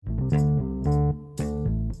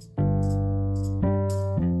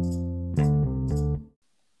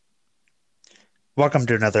Welcome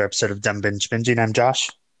to another episode of Dumb Binge Binging. I'm Josh.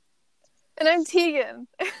 And I'm Tegan.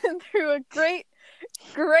 And through a great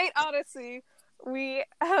odyssey, we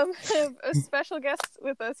have a special guest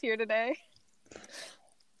with us here today.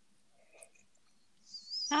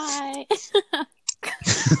 Hi.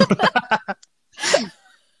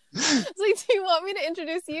 So, do you want me to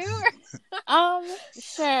introduce you?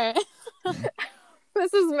 Sure.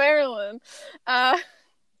 This is Marilyn. I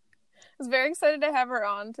was very excited to have her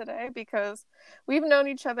on today because we've known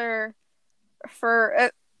each other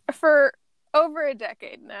for over a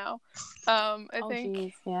decade now. I think.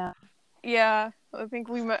 Geez, yeah. Yeah, I think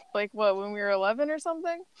we met when we were 11 or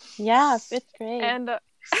something. Yeah, 5th grade. And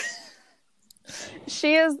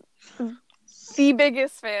she is the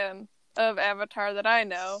biggest fan of Avatar that I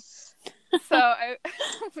know. So I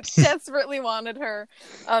desperately wanted her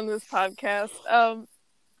on this podcast.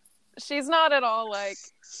 She's not at all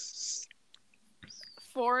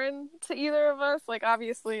foreign to either of us.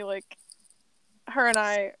 Obviously, her and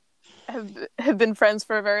I have been friends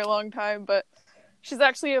for a very long time, but she's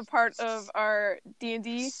actually a part of our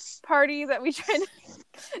D&D party that we tried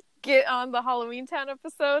to get on the Halloween Town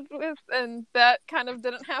episode with, and that kind of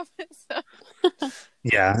didn't happen. So.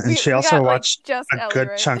 Yeah, and she also watched just a Ellie, good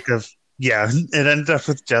right? chunk of... Yeah, it ended up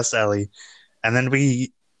with just Ellie. And then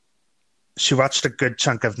she watched a good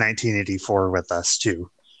chunk of 1984 with us,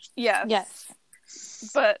 too. Yes.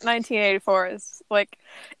 But 1984 is,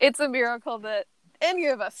 it's a miracle that any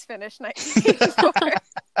of us finished 1984.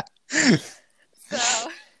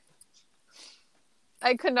 So,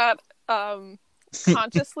 I could not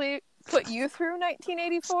consciously put you through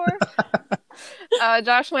 1984.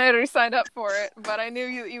 Josh and I already signed up for it, but I knew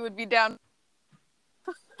you would be down.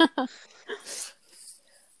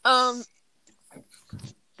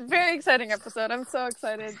 Very exciting episode. I'm so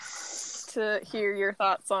excited to hear your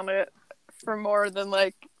thoughts on it for more than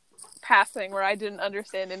passing where I didn't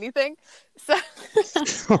understand anything. So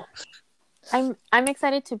I'm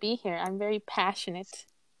excited to be here. I'm very passionate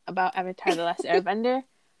about Avatar: The Last Airbender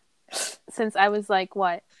since I was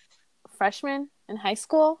freshman in high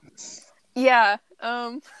school. Yeah.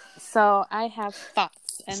 So I have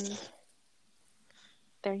thoughts and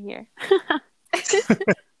they're here.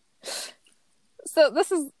 So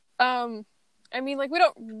this is we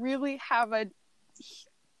don't really have a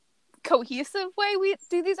cohesive way we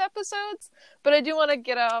do these episodes, but I do want to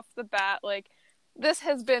get off the bat this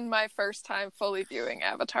has been my first time fully viewing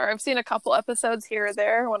Avatar. I've seen a couple episodes here or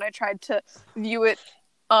there when I tried to view it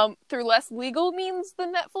through less legal means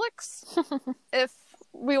than Netflix, if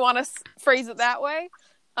we want to phrase it that way.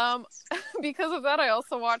 Because of that, I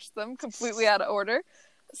also watched them completely out of order.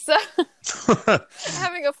 So,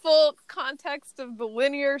 having a full context of the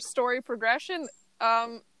linear story progression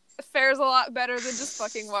fares a lot better than just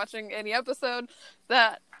fucking watching any episode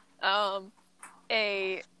that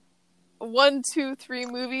a 1, 2, 3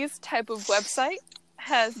 movies type of website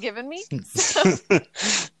has given me. So,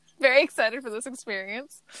 very excited for this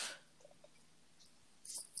experience.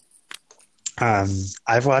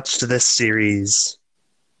 I've watched this series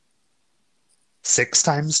 6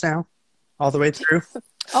 times now, all the way through.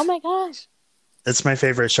 Oh my gosh. It's my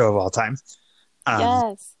favorite show of all time.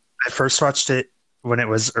 Yes. I first watched it when it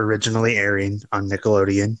was originally airing on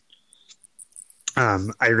Nickelodeon.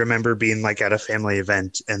 I remember being at a family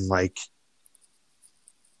event and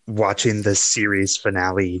watching this series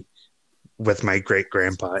finale with my great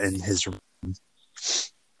grandpa in his room.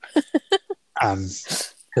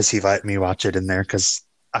 Because he let me watch it in there because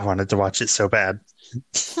I wanted to watch it so bad.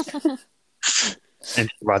 And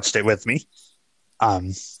he watched it with me.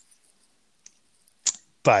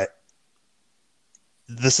 But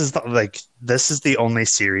this is the only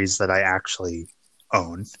series that I actually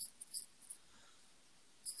own.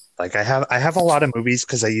 I have a lot of movies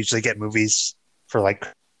because I usually get movies for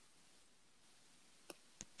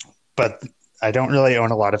but I don't really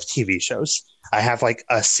own a lot of TV shows. I have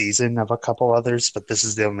a season of a couple others, but this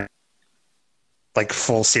is the only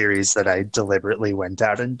full series that I deliberately went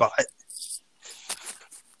out and bought.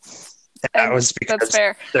 And that was because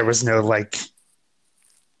there was no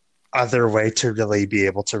other way to really be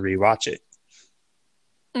able to rewatch it.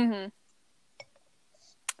 Mm-hmm.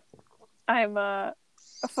 I'm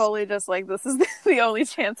fully just this is the only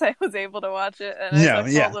chance I was able to watch it, and I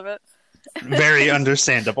took hold of it. Very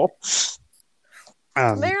understandable.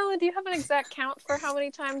 Marilyn, do you have an exact count for how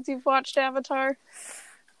many times you've watched Avatar?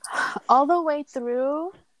 All the way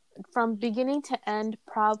through, from beginning to end,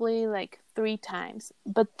 probably 3 times.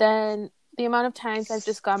 But then the amount of times I've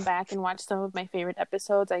just gone back and watched some of my favorite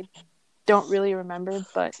episodes, I don't really remember,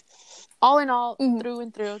 but all in all, Mhm. through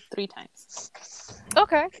and through, 3 times.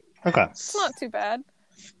 Okay. Okay. It's not too bad.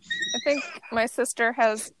 I think my sister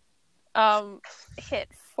has hit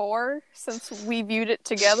 4 since we viewed it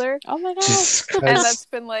together. Oh my gosh. Jesus And Christ. that's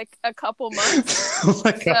been like a couple months. Oh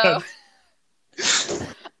my God. So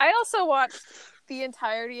I also watched the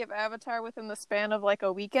entirety of Avatar within the span of like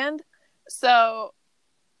a weekend. So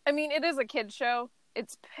I mean, it is a kid show.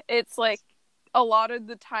 It's like allotted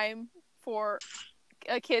the time for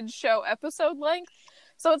a kid's show episode length.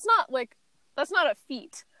 So it's not like, that's not a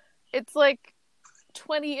feat. It's like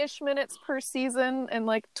 20-ish minutes per season and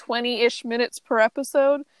like 20-ish minutes per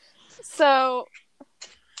episode. So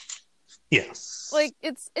Yeah. like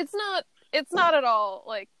it's not at all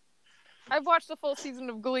like, I've watched a full season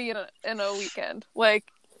of Glee in a weekend. Like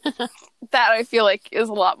that I feel like is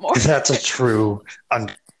a lot more. That's a true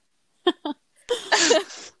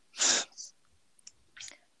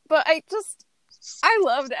But I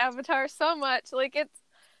loved Avatar so much. Like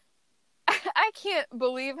I can't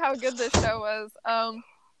believe how good this show was.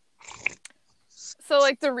 So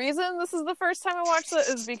like the reason this is the first time I watched it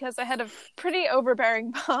is because I had a pretty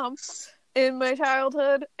overbearing mom in my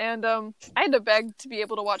childhood, and I had to beg to be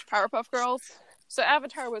able to watch Powerpuff Girls. So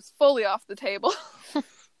Avatar was fully off the table.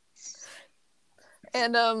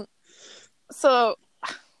 And so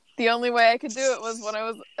the only way I could do it was when I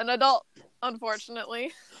was an adult,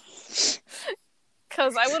 unfortunately.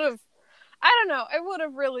 Because I would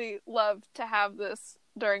have really loved to have this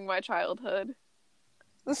during my childhood.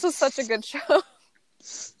 This was such a good show.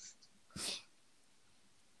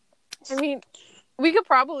 I mean, we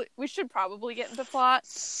should probably get into plot.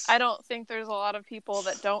 I don't think there's a lot of people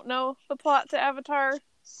that don't know the plot to Avatar.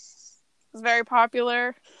 It's very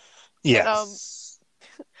popular. yeah. But,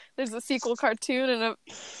 there's a sequel cartoon and a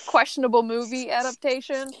questionable movie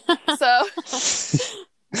adaptation. So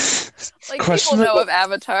like people know of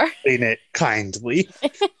Avatar. Explain it kindly.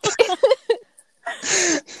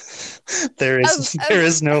 There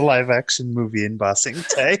is no live action movie in Ba Sing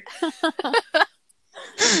Se.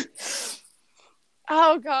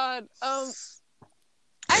 Oh God. I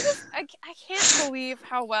can't believe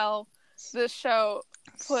how well this show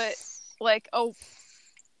put like a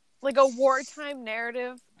wartime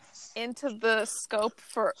narrative into the scope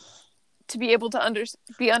to be able to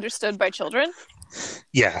be understood by children.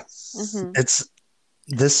 Yeah. Mm-hmm.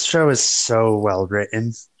 This show is so well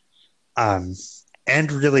written. And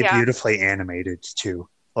really beautifully animated too.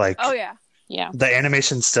 Like, oh yeah. Yeah. The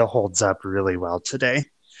animation still holds up really well today.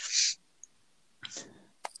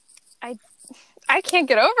 I can't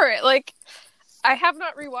get over it. Like, I have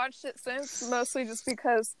not rewatched it since, mostly just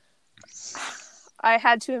because I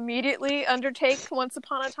had to immediately undertake Once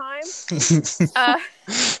Upon a Time,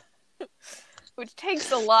 which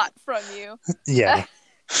takes a lot from you. Yeah.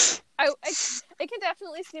 I can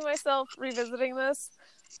definitely see myself revisiting this.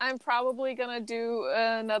 I'm probably gonna do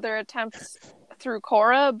another attempt through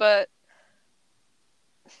Korra, but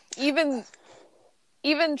even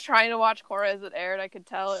trying to watch Korra as it aired, I could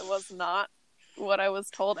tell it was not what I was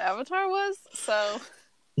told Avatar was. So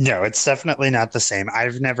no, it's definitely not the same.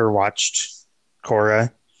 I've never watched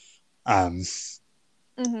Korra,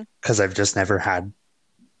 because I've just never had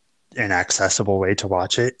an accessible way to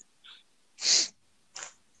watch it.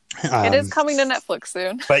 It is coming to Netflix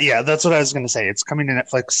soon. But yeah, that's what I was going to say. It's coming to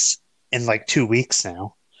Netflix in like 2 weeks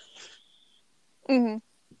now. Mm-hmm.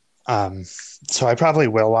 So I probably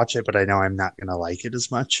will watch it, but I know I'm not going to like it as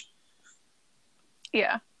much.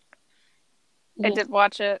 Yeah. I did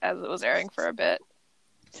watch it as it was airing for a bit.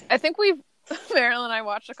 I think Marilyn and I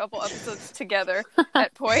watched a couple episodes together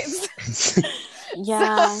at points.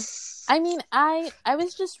 Yeah. So. I mean, I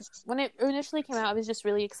was just, when it initially came out, I was just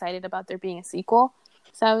really excited about there being a sequel.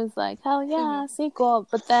 So I was like, hell yeah, sequel.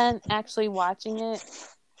 But then actually watching it,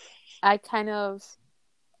 I kind of,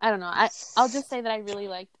 I don't know. I'll just say that I really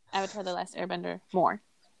liked Avatar: The Last Airbender more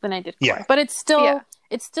than I did Korra. Yeah. But it's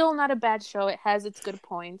still not a bad show. It has its good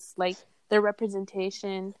points, like the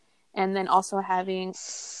representation, and then also having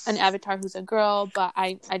an Avatar who's a girl. But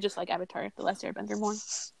I just like Avatar: The Last Airbender more.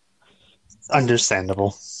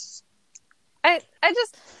 Understandable.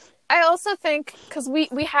 I also think, because we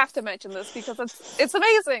have to mention this because it's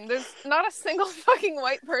amazing. There's not a single fucking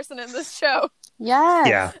white person in this show. Yes.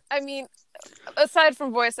 Yeah. I mean, aside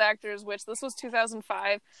from voice actors, which this was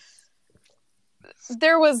 2005,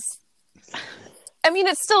 there was... I mean,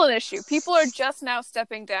 it's still an issue. People are just now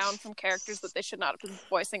stepping down from characters that they should not have been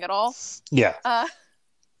voicing at all. Yeah.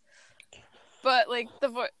 But, like,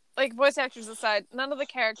 voice actors aside, none of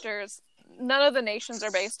the nations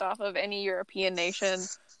are based off of any European nation.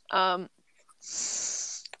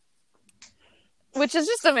 which is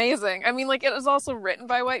just amazing. I mean, like, it was also written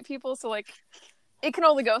by white people, so like it can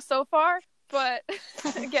only go so far. But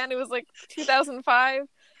again, it was like 2005,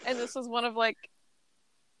 and this was one of like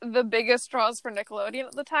the biggest draws for Nickelodeon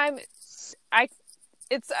at the time.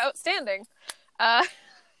 It's outstanding.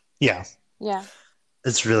 Yeah, Yeah.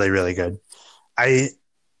 it's really, really good. I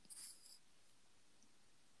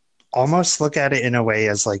almost look at it in a way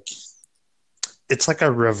as like it's like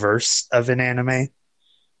a reverse of an anime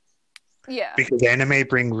Yeah. because anime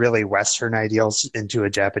bring really Western ideals into a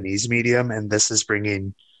Japanese medium, and this is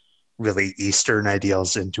bringing really Eastern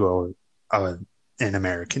ideals into an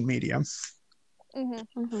American medium. And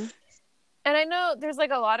I know there's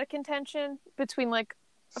like a lot of contention between like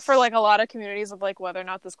for like a lot of communities of like whether or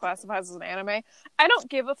not this classifies as an anime. I don't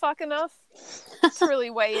give a fuck enough to really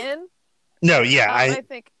weigh in. No, yeah, I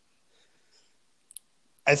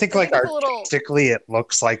think like it's a little- artistically it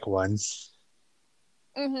looks like one.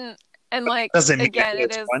 and like Doesn't mean again it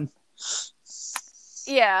it's is one.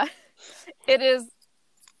 yeah, it is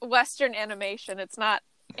Western animation. It's not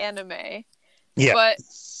anime. Yeah. But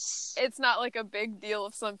it's not like a big deal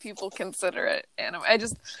if some people consider it anime. I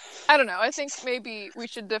don't know. I think maybe we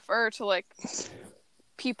should defer to like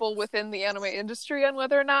people within the anime industry on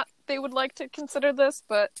whether or not they would like to consider this,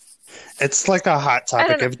 but It's like a hot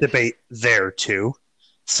topic of debate there too.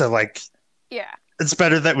 So like yeah. it's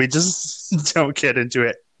better that we just don't get into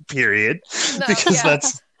it, period. No, because yeah.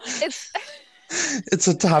 that's it's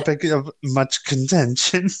a topic of much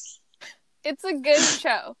contention. It's a good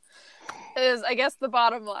show. Is I guess the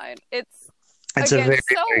bottom line. It's Again, a very,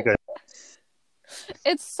 very good.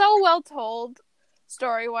 It's so well told,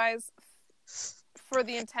 story wise, for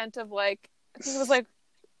the intent of like I think it was like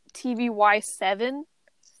TVY7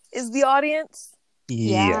 is the audience.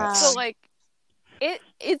 Yeah. So like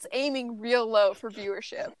it's aiming real low for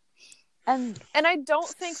viewership. And I don't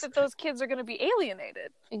think that those kids are going to be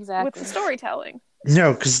alienated with the storytelling.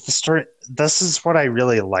 No, because this is what I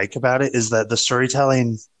really like about it is that the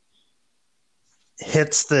storytelling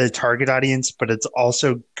hits the target audience, but it's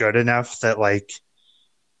also good enough that like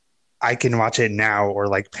I can watch it now, or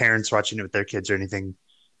like parents watching it with their kids or anything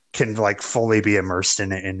can like fully be immersed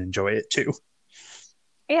in it and enjoy it too.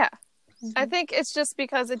 Yeah. I think it's just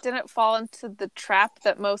because it didn't fall into the trap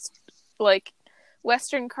that most like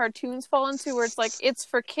Western cartoons fall into, where it's like it's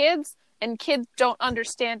for kids and kids don't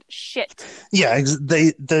understand shit. Yeah,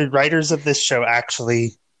 the writers of this show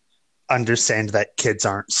actually understand that kids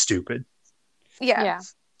aren't stupid. Yeah.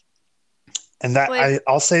 And that like,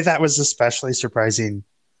 I'll say that was especially surprising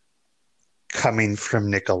coming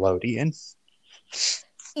from Nickelodeon.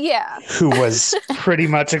 Yeah. Who was pretty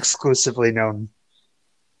much exclusively known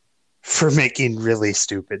for making really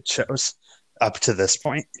stupid shows up to this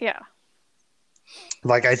point. Yeah.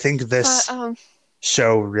 Like, I think this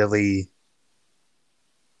show really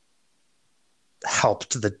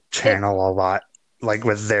helped the channel a lot, like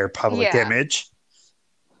with their public image.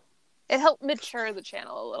 It helped mature the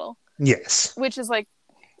channel a little. Yes. Which is like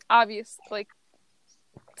obvious, like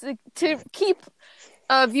to keep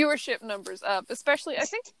viewership numbers up, especially I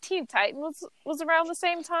think Teen Titan was around the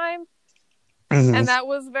same time. Mm-hmm. And that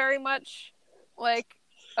was very much like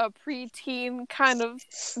a preteen kind of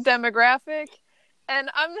demographic. And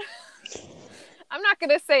I'm not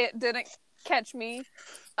gonna say it didn't catch me.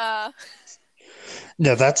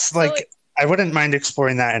 No, that's so like I wouldn't mind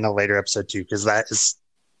exploring that in a later episode too, because that is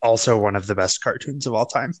also one of the best cartoons of all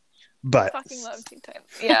time. But I fucking love Teen Titans.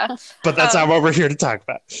 Yeah. But that's not what we're here to talk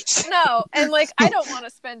about. No, and like I don't want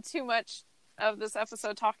to spend too much of this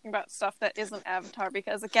episode talking about stuff that isn't Avatar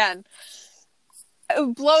because again,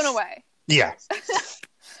 blown away. Yeah.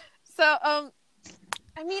 So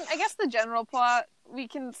I mean, I guess the general plot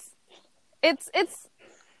it's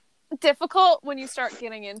difficult when you start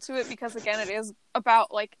getting into it because again it is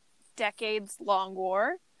about like decades long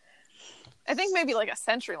war. I think maybe like a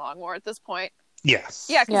century long war at this point. Yeah.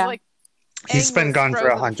 Yeah, because like he's been gone for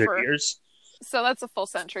 100 years. So that's a full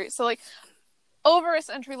century. So like over a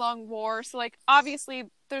century long war. So like obviously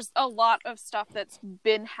there's a lot of stuff that's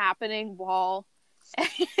been happening while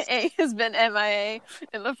A has been MIA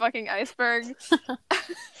in the fucking iceberg.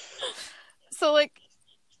 So like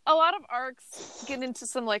a lot of arcs get into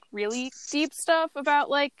some like really deep stuff about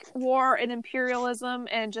like war and imperialism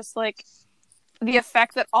and just like the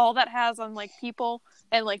effect that all that has on like people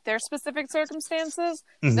and like their specific circumstances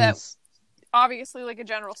that obviously like a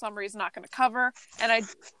general summary is not going to cover, and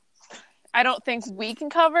I don't think we can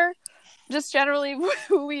cover just generally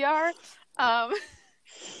who we are.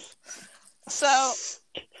 So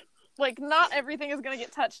like not everything is going to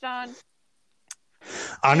get touched on.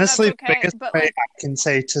 Honestly, okay, biggest way I can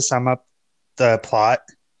say to sum up the plot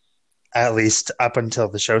at least up until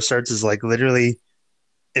the show starts, is like literally,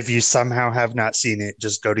 if you somehow have not seen it,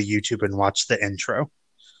 just go to YouTube and watch the intro.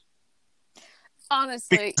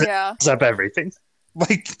 Honestly, Because it yeah. sums up everything.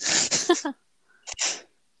 Like,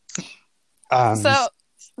 um, So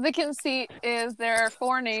the conceit is there are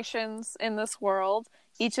 4 nations in this world.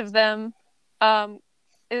 Each of them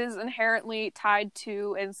is inherently tied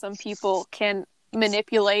to, and some people can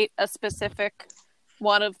manipulate a specific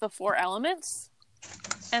one of the 4 elements.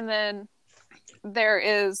 And then there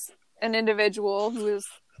is an individual who is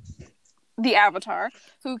the Avatar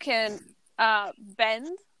who can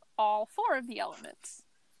bend all 4 of the elements.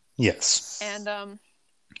 yes. And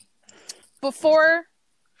before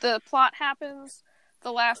the plot happens,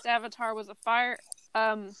 the last Avatar was born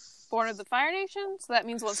of the Fire Nation. So that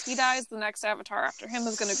means once he dies, the next Avatar after him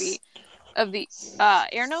is going to be of the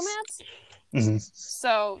Air Nomads. Mm-hmm.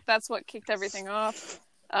 So that's what kicked everything off.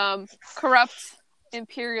 Corrupt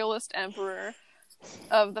imperialist emperor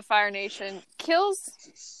of the Fire Nation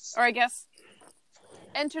kills, or I guess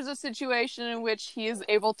enters a situation in which he is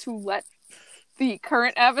able to let the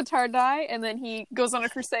current Avatar die, and then he goes on a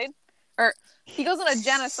crusade, or he goes on a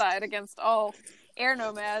genocide against all air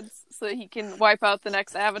nomads so that he can wipe out the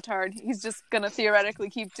next Avatar. He's just gonna theoretically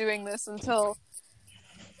keep doing this until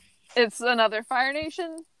it's another Fire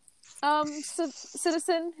Nation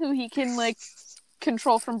citizen who he can like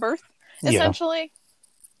control from birth, essentially.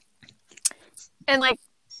 Yeah. And like,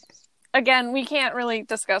 again, we can't really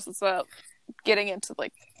discuss this without getting into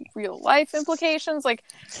like real life implications. Like,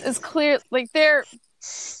 it's clear, like, they're,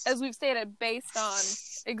 as we've stated, based on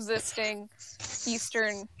existing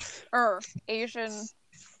Eastern or Asian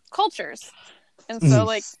cultures, and so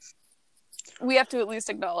like we have to at least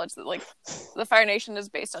acknowledge that like the Fire Nation is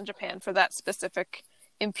based on Japan for that specific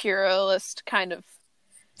imperialist kind of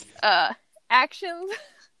actions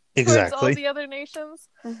towards all the other nations.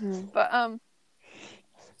 Mm-hmm. But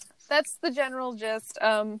that's the general gist.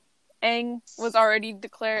 Aang was already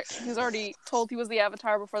declared, he was already told he was the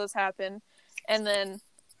Avatar before this happened, and then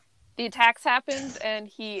the attacks happened and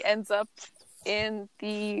he ends up in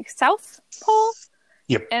the South Pole.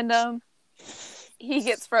 Yep. And he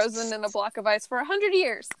gets frozen in a block of ice for 100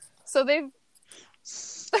 years. So the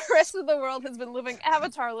rest of the world has been living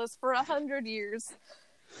avatarless for 100 years.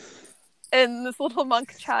 And this little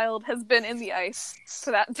monk child has been in the ice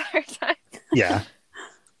for that entire time. Yeah.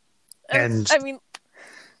 And I mean,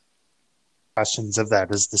 questions of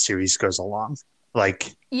that as the series goes along.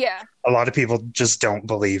 Like, yeah, a lot of people just don't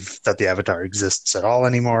believe that the Avatar exists at all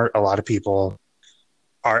anymore. A lot of people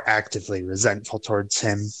are actively resentful towards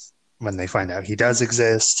him when they find out he does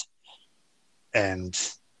exist. And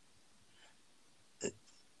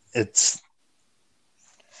it's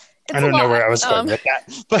I don't know where I was going with that.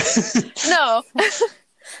 But no.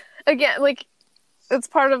 Again, like, it's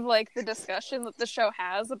part of like the discussion that the show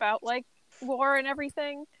has about like war and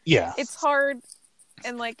everything. Yeah. It's hard,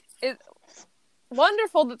 and like it's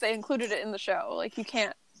wonderful that they included it in the show. Like, you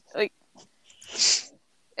can't, like,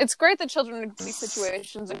 it's great that children in these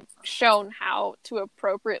situations are shown how to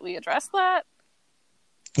appropriately address that.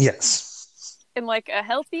 Yes. In like a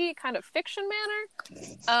healthy kind of fiction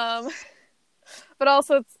manner. But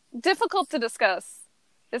also it's difficult to discuss,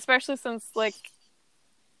 especially since like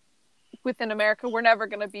within America we're never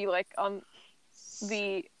going to be like on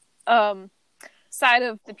the side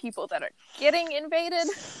of the people that are getting invaded.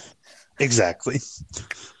 Exactly.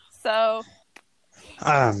 So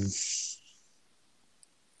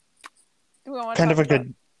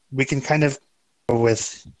we can kind of go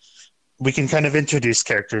with, we can kind of introduce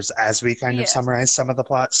characters as we kind of summarize some of the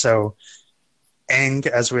plot. So Aang,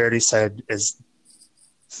 as we already said, is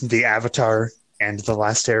the Avatar and the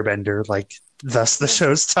Last Airbender, like thus the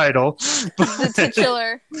show's title. The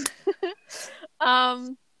titular.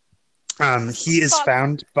 He is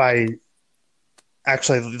found by.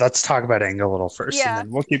 Actually, let's talk about Aang a little first, and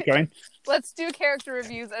then we'll keep going. Let's do character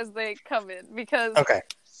reviews as they come in, because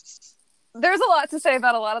there's a lot to say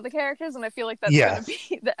about a lot of the characters, and I feel like that's going to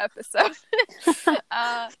be the episode.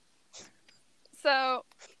 So,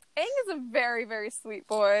 Aang is a very, very sweet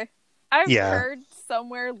boy. I've heard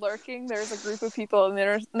somewhere lurking there's a group of people on the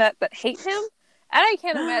internet that hate him, and I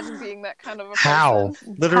can't imagine being that kind of a person. How?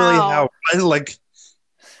 Literally how? Like,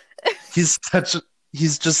 he's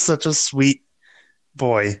just such a sweet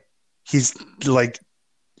boy. He's like,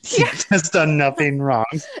 he has done nothing wrong.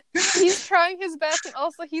 He's trying his best, and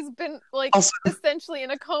also he's been like essentially in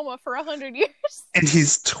a coma for 100 years. And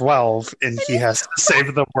he's 12, and he has to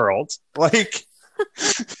save the world. Like,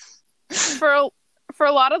 for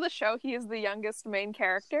a lot of the show, he is the youngest main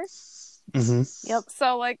character. Mm-hmm. Yep.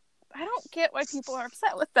 So like, I don't get why people are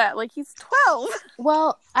upset with that. Like, he's 12.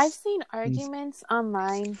 Well, I've seen arguments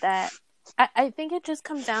online that I think it just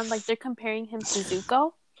comes down, like, they're comparing him to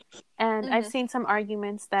Zuko. And I've seen some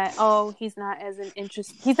arguments that, he's not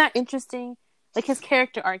interesting. Like, his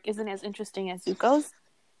character arc isn't as interesting as Zuko's.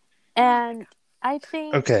 And I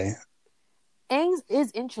think Aang's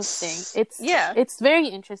is interesting. It's very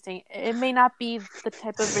interesting. It may not be the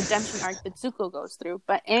type of redemption arc that Zuko goes through,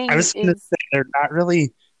 but Aang was going to say they're not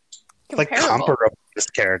really comparable as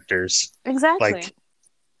characters. Exactly. Like,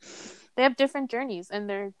 they have different journeys, and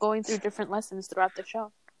they're going through different lessons throughout the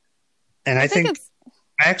show. And I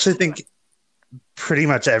actually think pretty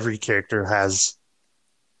much every character has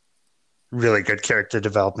really good character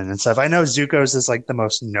development and stuff. I know Zuko's is like the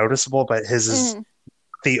most noticeable, but his is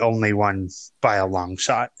the only one by a long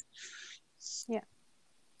shot. Yeah.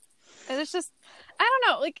 And it's just, I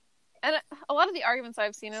don't know, like, and a lot of the arguments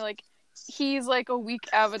I've seen are like, he's like a weak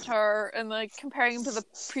avatar and like comparing him to the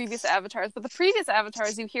previous avatars, but the previous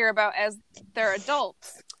avatars you hear about as they're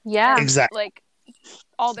adults. Yeah. Exactly. Like,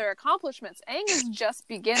 all their accomplishments. Aang is just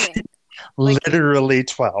beginning. Like, literally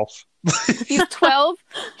 12. He's 12.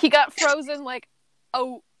 He got frozen like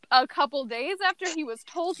a couple days after he was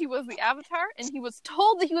told he was the Avatar, and he was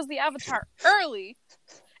told that he was the Avatar early,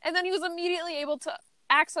 and then he was immediately able to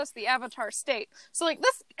access the Avatar state. So like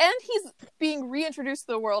this, and he's being reintroduced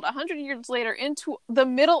to the world 100 years later into the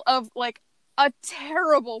middle of like a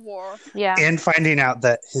terrible war. Yeah. And finding out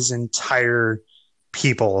that his entire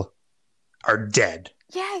people are dead.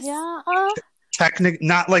 Yes. Yeah.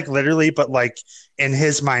 Not like literally, but like in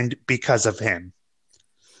his mind because of him.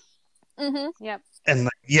 Yep. And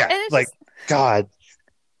like, just, God.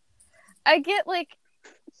 I get like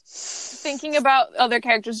thinking about other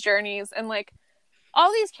characters' journeys, and like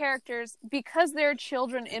all these characters, because they're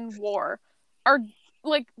children in war, are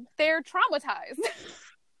like, they're traumatized.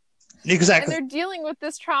 Exactly. And they're dealing with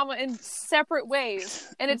this trauma in separate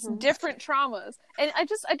ways, and it's different traumas. And I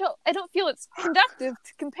don't feel it's conductive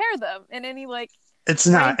to compare them in any like. It's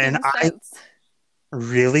not, and sense. I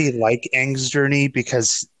really like Aang's journey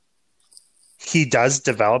because he does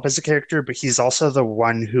develop as a character, but he's also the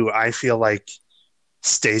one who I feel like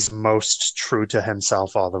stays most true to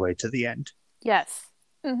himself all the way to the end. Yes.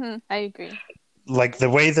 I agree. Like the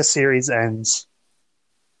way the series ends,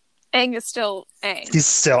 Aang is still Aang. He's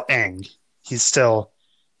still Aang. He's still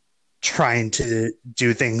trying to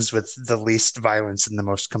do things with the least violence and the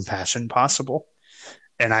most compassion possible.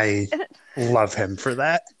 And I love him for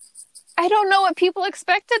that. I don't know what people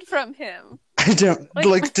expected from him. I don't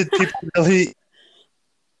did people really?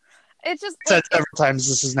 It's just said several times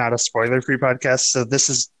this is not a spoiler-free podcast, so this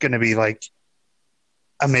is going to be like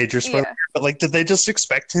a major spoiler. Yeah. But like, did they just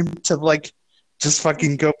expect him to like just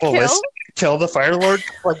fucking go ballistic, kill the Fire Lord?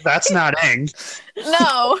 Like, that's not Aang.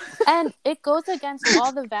 No. And it goes against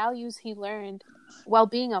all the values he learned while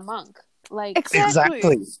being a monk. Like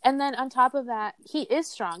exactly. And then on top of that, he is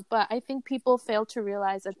strong, but I think people fail to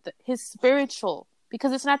realize that his spiritual,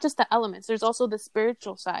 because it's not just the elements, there's also the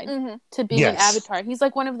spiritual side to being an avatar. He's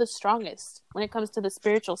like one of the strongest when it comes to the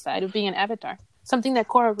spiritual side of being an avatar. Something that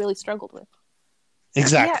Korra really struggled with.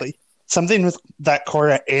 Exactly. Yeah. Something with that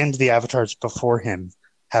Korra and the avatars before him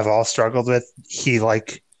have all struggled with. He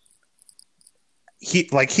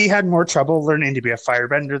had more trouble learning to be a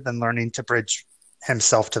firebender than learning to bridge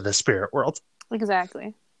himself to the spirit world.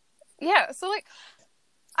 Exactly. Yeah, so like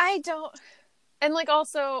I don't, and like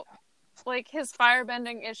also like his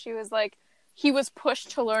firebending issue is like he was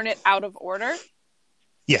pushed to learn it out of order.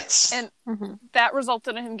 Yes. And that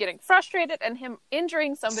resulted in him getting frustrated and him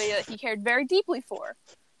injuring somebody that he cared very deeply for.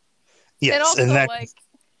 Yes. And also like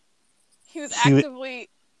he was actively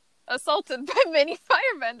assaulted by many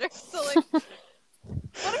firebenders. So like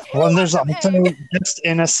well, and there's also just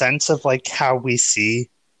in a sense of like how we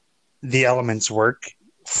see the elements work,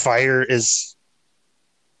 fire is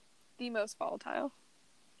the most volatile.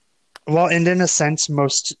 Well, and in a sense,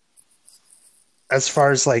 most as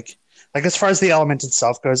far as like as far as the element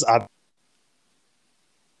itself goes,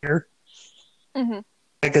 here.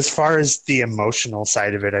 Like as far as the emotional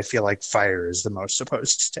side of it, I feel like fire is the most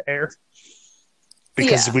opposed to air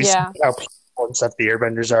because we see how people and stuff the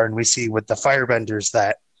airbenders are, and we see with the firebenders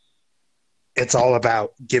that it's all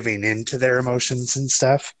about giving in to their emotions and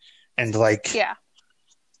stuff, and like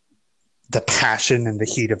the passion and the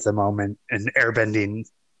heat of the moment, and airbending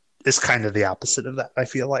is kind of the opposite of that, I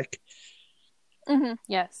feel like.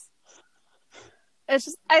 Yes. It's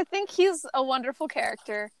just, I think he's a wonderful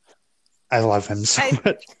character. I love him so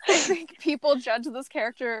much. I think people judge this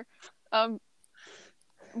character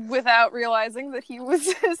without realizing that he was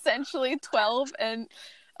essentially 12 and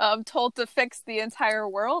told to fix the entire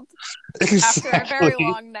world after a very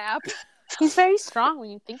long nap. He's very strong when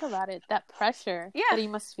you think about it. That pressure that he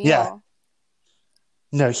must feel. Yeah.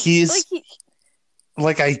 No, he's Like,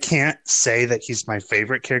 like I can't say that he's my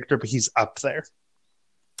favorite character, but he's up there.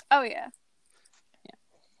 oh yeah.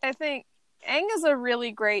 I think Aang is a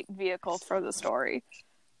really great vehicle for the story.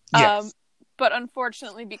 Yes. But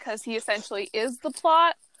unfortunately, because he essentially is the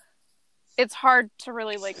plot, it's hard to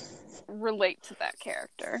really like relate to that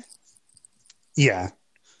character. Yeah.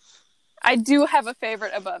 I do have a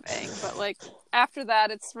favorite above Aang, but like after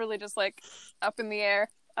that, it's really just like up in the air.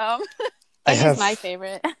 He's my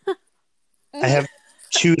favorite. I have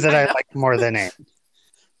two that I like more than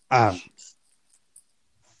Aang.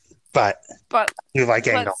 But you like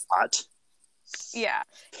Aang a lot. Yeah,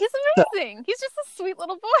 he's amazing. He's just a sweet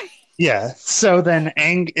little boy. Yeah. So then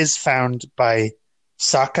Aang is found by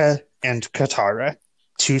Sokka and Katara,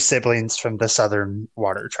 two siblings from the Southern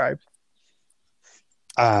Water Tribe.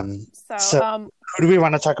 So who do we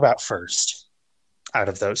want to talk about first out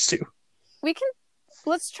of those two?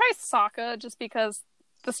 Let's try Sokka just because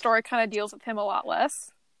the story kind of deals with him a lot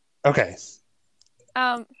less. Okay.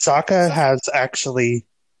 Sokka has actually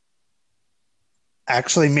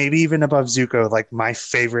maybe even above Zuko, like my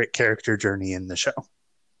favorite character journey in the show.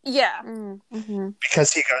 Yeah. Mm-hmm.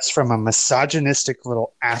 Because he goes from a misogynistic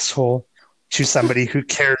little asshole to somebody who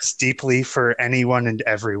cares deeply for anyone and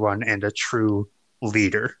everyone and a true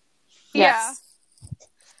leader. Yes.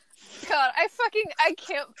 Yeah. God,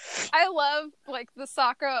 I love like the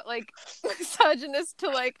Sokka like misogynist to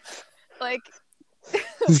like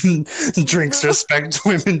drinks respect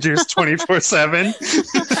women juice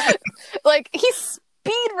 24/7. Like he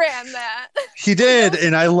speed ran that. He did,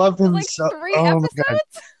 and I love him like so. 3 oh episodes? my god!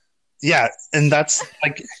 Yeah, and that's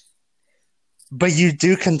like, but you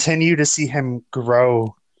do continue to see him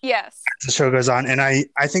grow. Yes. As the show goes on, and I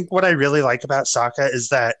think what I really like about Sokka is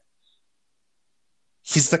that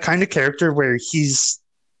he's the kind of character where he's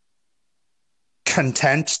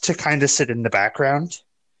content to kind of sit in the background.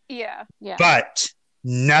 Yeah. But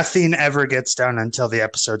nothing ever gets done until the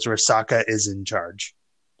episodes where Sokka is in charge.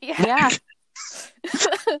 Yeah.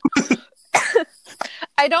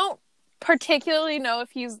 I don't particularly know if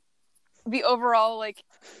he's the overall like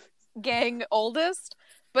gang oldest,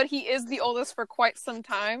 but he is the oldest for quite some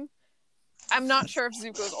time. I'm not sure if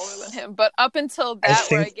Zuko's older than him, but up until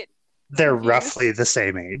that, they're roughly the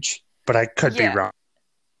same age, but I could be wrong.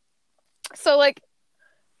 So like,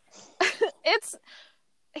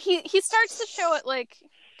 he starts the show at like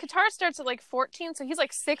Katara starts at like 14, so he's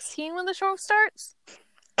like 16 when the show starts.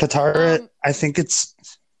 Katara, I think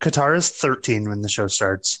Katara's 13 when the show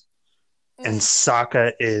starts, and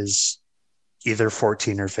Sokka is either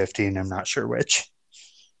 14 or 15. I'm not sure which.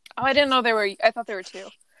 Oh, I didn't know they were. I thought they were 2.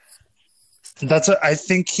 I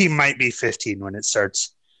think he might be 15 when it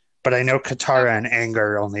starts, but I know Katara and Aang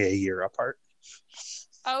are only a year apart.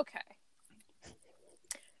 Okay.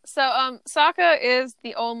 So, Sokka is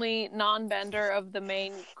the only non-bender of the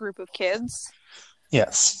main group of kids.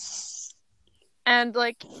 Yes. And,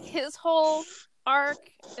 like, his whole arc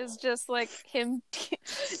is just, like, him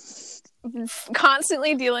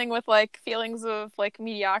constantly dealing with, like, feelings of, like,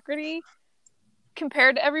 mediocrity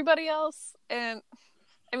compared to everybody else. And,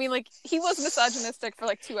 I mean, like, he was misogynistic for,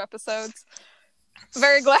 like, 2 episodes.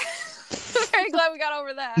 Very glad we got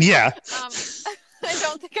over that. Yeah. I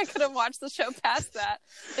don't think I could have watched the show past that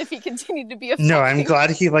if he continued to be a No, I'm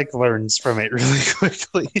glad he like learns from it really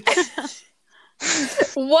quickly.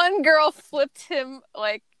 One girl flipped him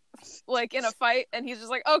like in a fight, and he's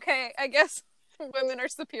just like, okay, I guess women are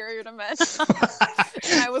superior to men.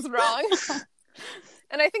 And I was wrong.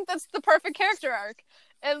 And I think that's the perfect character arc.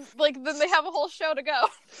 And like then they have a whole show to go.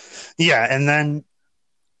 Yeah, and then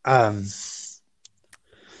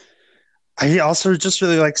I also just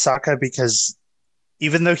really like Sokka because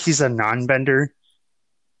even though he's a non-bender,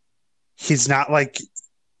 he's not like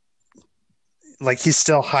he's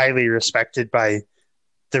still highly respected by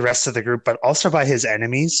the rest of the group, but also by his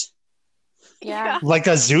enemies. Yeah. Like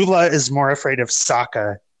Azula is more afraid of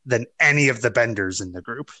Sokka than any of the benders in the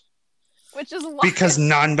group. Which is wild. Because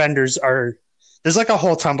non-benders are... There's like a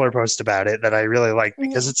whole Tumblr post about it that I really like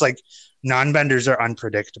because it's like non-benders are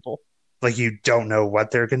unpredictable. Like you don't know what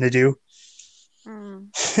they're going to do.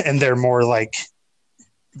 And they're more like...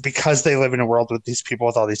 Because they live in a world with these people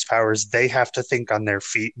with all these powers, they have to think on their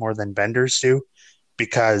feet more than benders do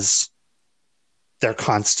because they're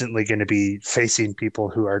constantly going to be facing people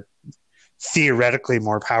who are theoretically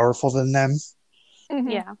more powerful than them.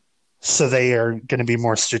 Yeah. So they are going to be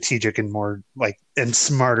more strategic and more like and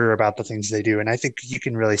smarter about the things they do. And I think you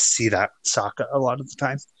can really see that with Sokka a lot of the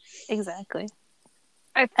time. Exactly.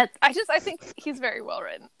 I think he's very well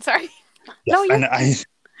written. Sorry. Yeah, No, and I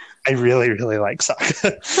really, really like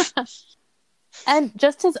Sokka. and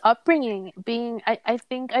just his upbringing being, I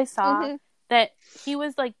think I saw Mhm. that he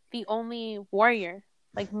was like the only warrior,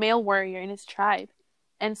 like male warrior in his tribe.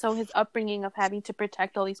 And so his upbringing of having to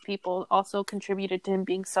protect all these people also contributed to him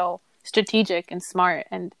being so strategic and smart.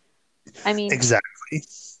 And I mean, Exactly.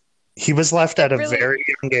 He was left It at a really- very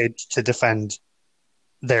young age to defend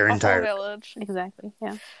their A whole entire. village. exactly.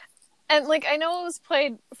 Yeah. And like I know it was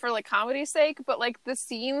played for like comedy's sake, but like the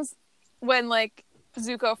scenes when like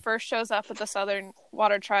Zuko first shows up at the Southern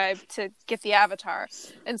Water Tribe to get the Avatar,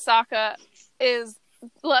 and Sokka is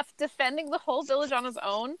left defending the whole village on his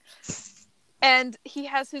own, and he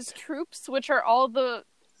has his troops, which are all the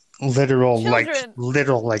Literal children.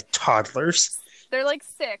 like toddlers. They're like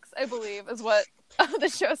 6, I believe, is what the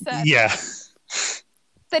show said. Yeah.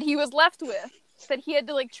 That he was left with, that he had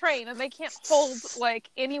to like train, and they can't hold like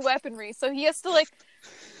any weaponry, so he has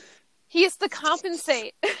to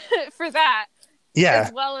compensate for that, Yeah.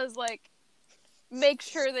 as well as like make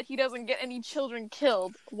sure that he doesn't get any children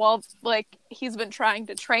killed while like he's been trying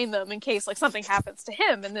to train them in case like something happens to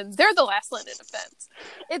him, and then they're the last line of defense.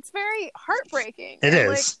 It's very heartbreaking. It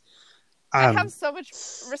and, is. I have so much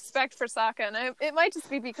respect for Sokka, and it might just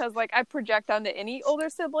be because like I project onto any older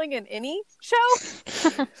sibling in any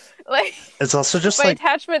show. Like It's also just my like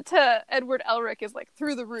attachment to Edward Elric is like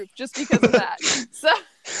through the roof just because of that. So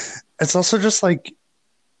it's also just like,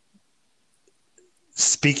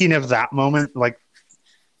 speaking of that moment, like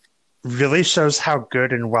really shows how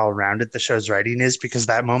good and well-rounded the show's writing is, because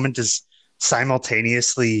that moment is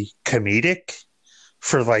simultaneously comedic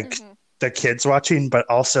for like the kids watching, but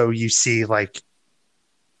also you see like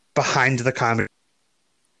behind the comedy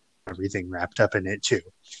everything wrapped up in it too.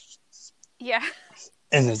 yeah,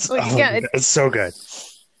 And it's Like, again, it's so good.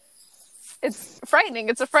 it's frightening.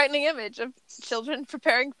 It's a frightening image of children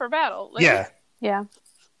preparing for battle. Like, Yeah. Yeah.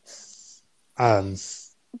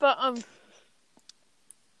 But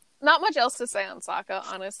not much else to say on Sokka,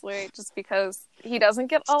 honestly, just because he doesn't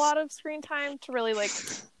get a lot of screen time to really like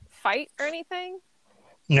fight or anything.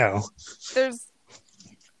 No. There's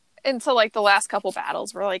until like the last couple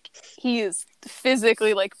battles where like he is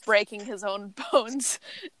physically like breaking his own bones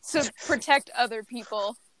to protect other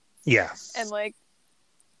people, Yeah. and like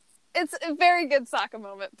it's a very good Sokka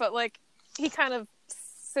moment, but like he kind of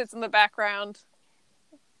sits in the background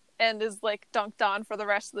and is like dunked on for the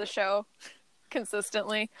rest of the show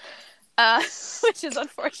consistently, which is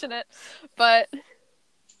unfortunate. But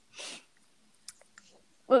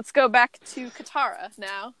let's go back to Katara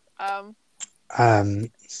now.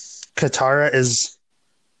 Katara is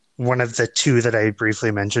one of the two that I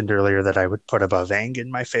briefly mentioned earlier that I would put above Aang in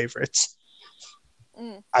my favorites.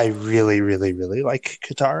 I really, really, really like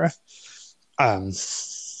Katara.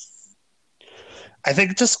 I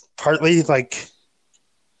think just partly like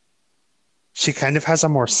she kind of has a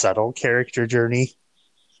more subtle character journey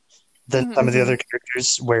than some of the other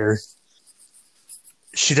characters, where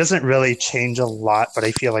she doesn't really change a lot, but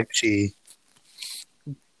I feel like she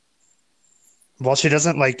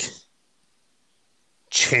doesn't like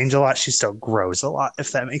change a lot, she still grows a lot,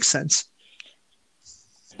 if that makes sense.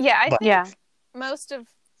 Yeah, I think Yeah. most of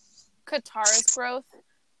Katara's growth,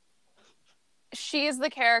 she is the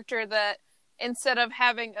character that instead of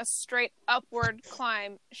having a straight upward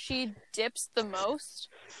climb, she dips the most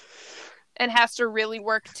and has to really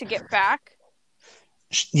work to get back.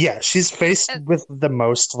 Yeah, she's faced with the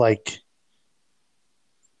most like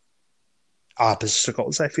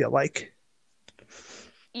obstacles, I feel like.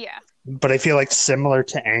 Yeah. But I feel like similar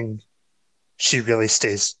to Aang, she really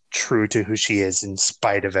stays true to who she is in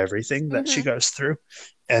spite of everything that she goes through.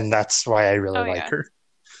 And that's why I really like her.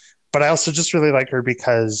 But I also just really like her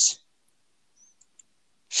because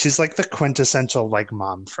she's like the quintessential like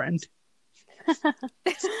mom friend.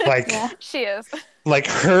 Like, Yeah. She is. like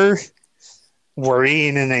her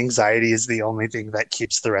worrying and anxiety is the only thing that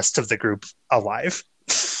keeps the rest of the group alive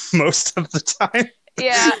most of the time.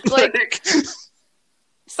 Yeah, like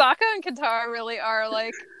Sokka and Katara really are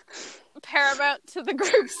like paramount to the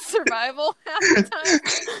group's survival half the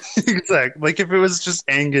time. Exactly. Like if it was just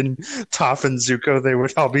Aang and Toph and Zuko, they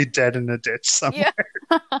would all be dead in a ditch somewhere.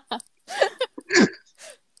 Yeah.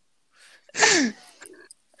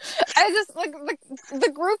 I just like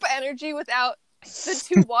the group energy without the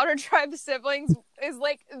two Water Tribe siblings is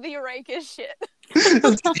like the Arrakis shit.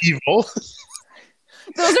 It's evil.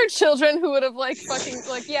 Those are children who would have like fucking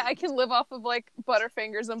like, yeah, I can live off of like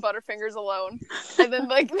Butterfingers and Butterfingers alone, and then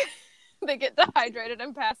like they get dehydrated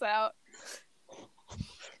and pass out.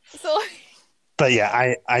 So, But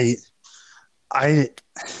yeah,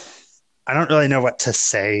 I don't really know what to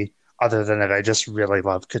say other than that I just really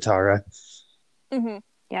love Katara. Mm-hmm.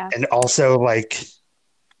 Yeah. And also, like,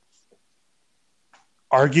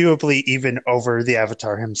 arguably, even over the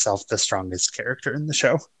Avatar himself, the strongest character in the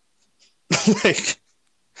show. Like,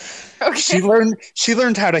 Okay. she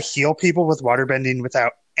learned how to heal people with waterbending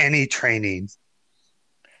without any training.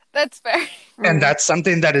 That's fair. And that's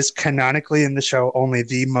something that is canonically in the show only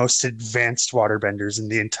the most advanced waterbenders in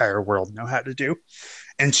the entire world know how to do.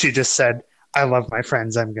 And she just said, I love my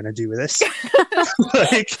friends, I'm going to do this.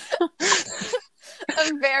 Like,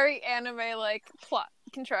 A very anime like plot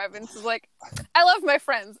contrivance is like, I love my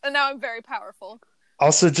friends, and now I'm very powerful.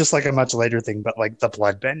 also, just like a much later thing, but like the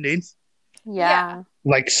blood bending. Yeah.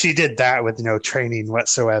 Like, she did that with no training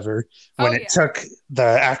whatsoever. When Oh, it yeah. took the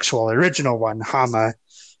actual original one, Hama,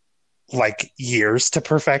 like years to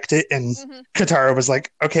perfect it. And Mhm. Katara was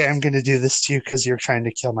like, okay, I'm going to do this to you because you're trying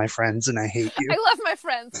to kill my friends and I hate you. I love my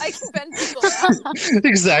friends. I can bend people now.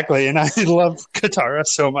 Exactly. And I love Katara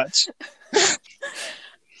so much.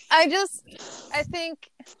 I think,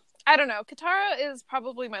 I don't know. Katara is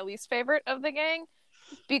probably my least favorite of the gang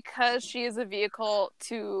because she is a vehicle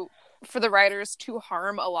for the writers to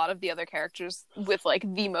harm a lot of the other characters with like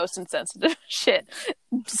the most insensitive shit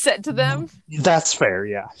said to them. That's fair,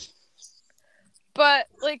 yeah. But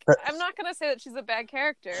like, I'm not gonna say that she's a bad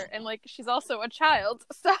character, and like, she's also a child,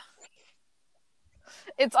 so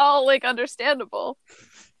it's all like understandable.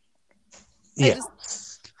 Yeah.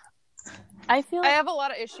 I feel I have a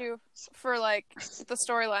lot of issue for like the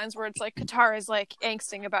storylines where it's like Katara is like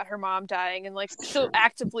angsting about her mom dying, and like she'll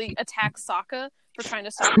actively attack Sokka for trying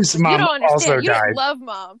to stop. Whose Like, you mom don't also understand. You died. didn't love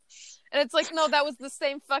mom, and it's like, no, that was the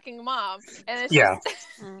same fucking mom. And it's Yeah. just,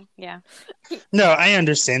 yeah. No, I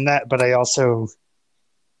understand that, but I also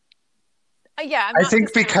yeah. I'm I not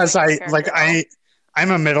think because discounting her character at all.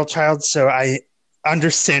 I'm a middle child, so I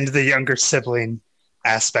understand the younger sibling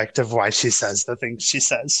aspect of why she says the things she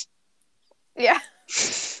says. Yeah.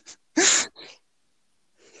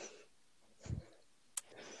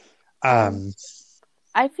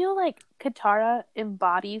 I feel like Katara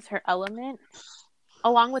embodies her element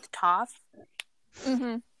along with Toph.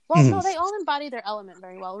 Mm-hmm. Well, no, they all embody their element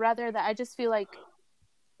very well. Rather, that I just feel like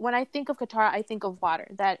when I think of Katara, I think of water.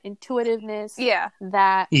 That intuitiveness, Yeah.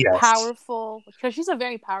 that Yes. powerful, because she's a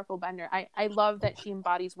very powerful bender. I love that she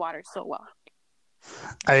embodies water so well.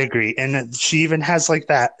 I agree. And she even has like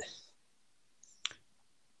that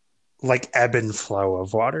like ebb and flow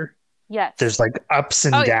of water. Yes. There's like ups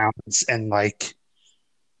and Oh, yeah. downs and like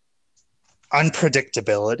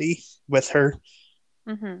unpredictability with her.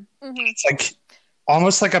 Mm-hmm. Mm-hmm. It's like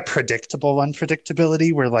almost like a predictable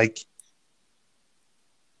unpredictability where like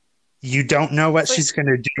you don't know what It's like- she's going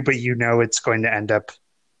to do, but you know it's going to end up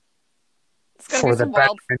It's gonna for be the some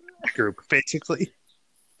wild. betterment group, basically.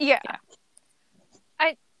 Yeah.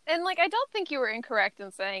 I don't think you were incorrect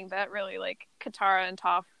in saying that really like Katara and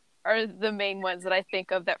Toph are the main ones that I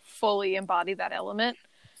think of that fully embody that element.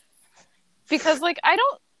 Because like I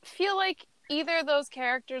don't feel like either of those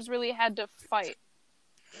characters really had to fight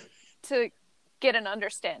to get an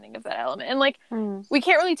understanding of that element. And like we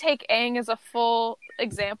can't really take Aang as a full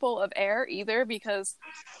example of air either because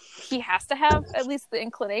he has to have at least the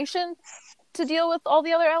inclination to deal with all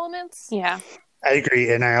the other elements. Yeah. I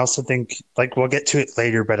agree. And I also think, like, we'll get to it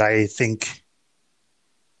later, but I think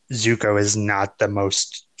Zuko is not the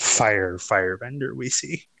most firebender we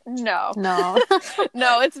see. No. No.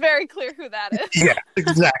 No, it's very clear who that is. Yeah,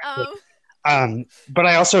 exactly. But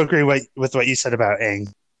I also agree with what you said about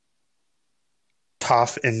Aang.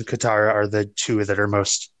 Toph and Katara are the two that are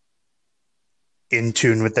most in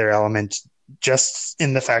tune with their element, just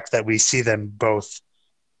in the fact that we see them both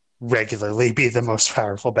regularly be the most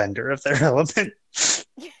powerful bender of their element.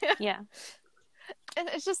 Yeah. And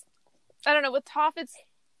it's just, I don't know, with Toph it's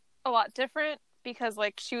a lot different because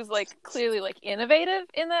like she was like clearly like innovative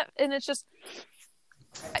in that, and it's just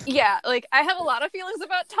like I have a lot of feelings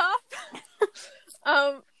about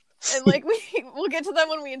Toph. And like we'll get to them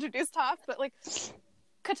when we introduce Toph, but like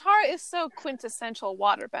Katara is so quintessential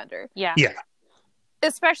waterbender. Yeah. Yeah.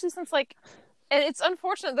 Especially since like, and it's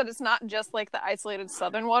unfortunate that it's not just like the isolated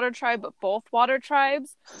Southern Water Tribe, but both water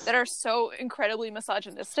tribes that are so incredibly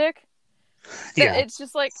misogynistic. Yeah. It's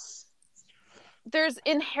just like there's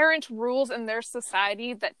inherent rules in their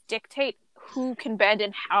society that dictate who can bend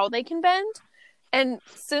and how they can bend. And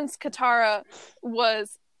since Katara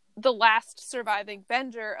was the last surviving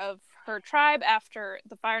bender of her tribe after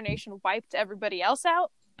the Fire Nation wiped everybody else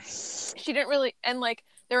out, she didn't really, and like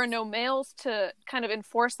there are no males to kind of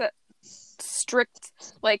enforce that strict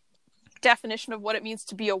like definition of what it means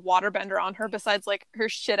to be a waterbender on her, besides like her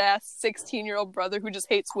shit ass 16-year-old brother who just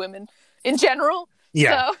hates women in general.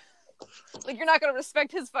 Yeah. So like you're not gonna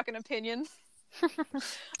respect his fucking opinion.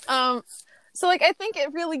 So like I think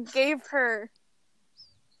it really gave her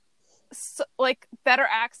like better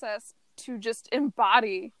access to just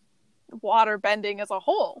embody water bending as a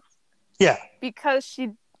whole. Yeah. Because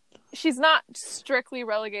she's not strictly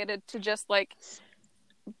relegated to just like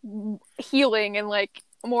healing and like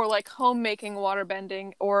more like homemaking water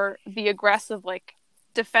bending or the aggressive like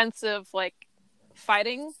defensive like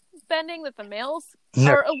fighting bending that the males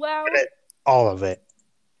are allowed. All of it.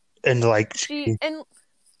 And like she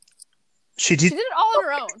did it all on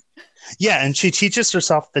her own. Yeah, and she teaches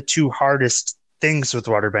herself the two hardest things with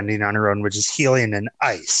waterbending on her own, which is healing and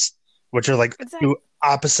ice, which are like the two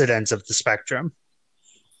opposite ends of the spectrum.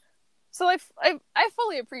 So I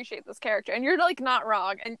fully appreciate this character, and you're like not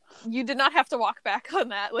wrong, and you did not have to walk back on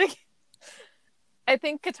that. Like, I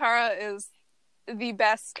think Katara is the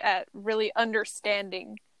best at really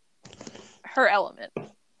understanding her element.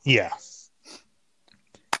 Yeah.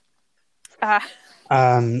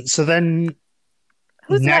 So then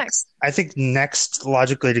who's next? I think next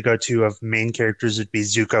logically to go to of main characters would be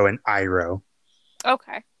Zuko and Iroh.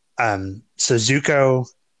 Okay. So Zuko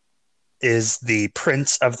is the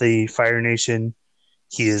prince of the Fire Nation.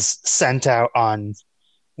 He is sent out on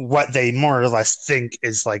what they more or less think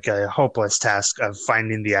is like a hopeless task of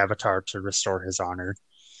finding the Avatar to restore his honor.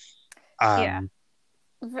 Yeah.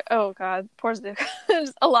 Oh God, poor Zuko.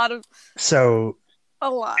 There's a lot.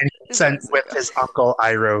 And he's sent with his uncle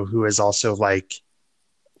Iroh, who is also like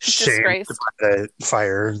shamed by the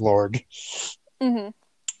Fire Lord.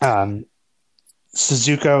 Mm-hmm.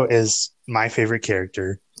 Suzuko is my favorite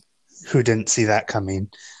character. Who didn't see that coming?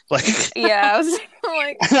 Like, yeah, I was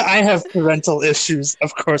like, I have parental issues.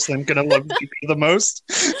 Of course, I'm gonna love Zuko the most.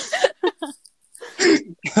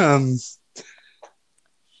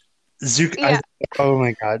 Zuko. Yeah. Oh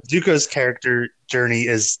my God, Zuko's character journey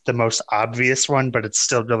is the most obvious one, but it's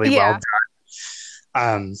still really well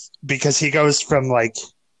done. Because he goes from like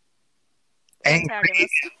angry.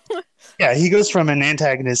 Yeah, he goes from an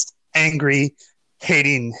antagonist, angry,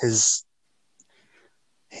 hating his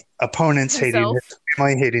opponents, hating his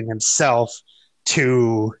family, hating himself,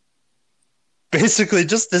 to basically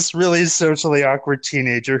just this really socially awkward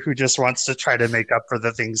teenager who just wants to try to make up for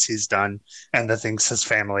the things he's done and the things his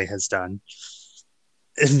family has done.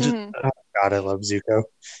 And oh God, I love Zuko.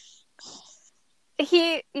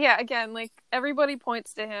 Again, like everybody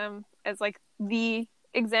points to him as like the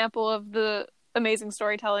example of the amazing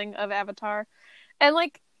storytelling of Avatar. And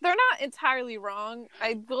like they're not entirely wrong.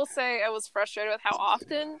 I will say I was frustrated with how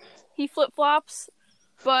often he flip-flops,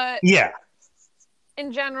 but yeah,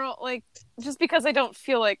 in general, like just because I don't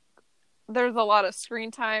feel like there's a lot of screen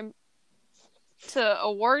time to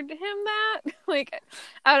award him that, like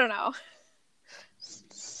I don't know.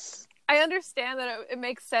 I understand that it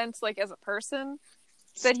makes sense, like as a person,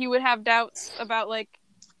 that he would have doubts about like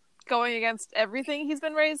going against everything he's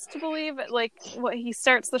been raised to believe. Like what he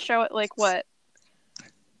starts the show at like what?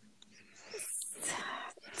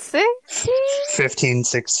 15,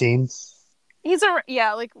 16. He's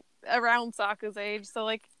like around Sokka's age, so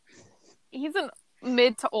like he's in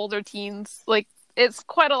mid to older teens. Like it's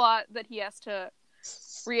quite a lot that he has to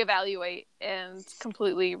reevaluate and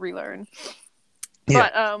completely relearn. Yeah.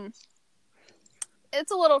 But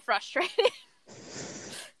it's a little frustrating.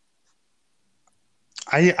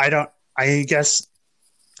 I guess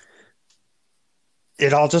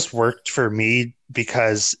it all just worked for me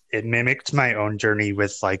because it mimicked my own journey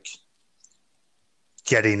with like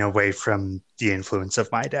getting away from the influence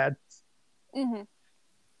of my dad. Mm-hmm.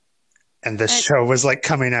 And this show was like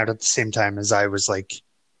coming out at the same time as I was like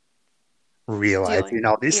realizing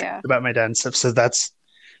all these things about my dad and stuff.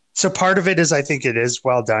 So part of it is I think it is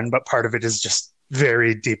well done, but part of it is just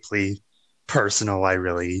very deeply personal. I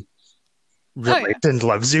really didn't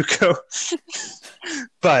love Zuko.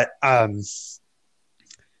 But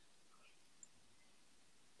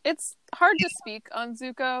it's hard to speak on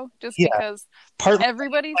Zuko just because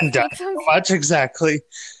everybody speaks on Zuko. Much exactly.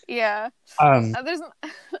 Yeah. I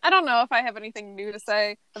don't know if I have anything new to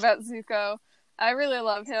say about Zuko. I really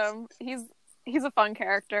love him. He's a fun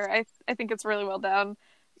character. I think it's really well done.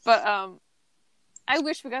 But I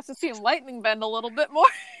wish we got to see him lightning bend a little bit more.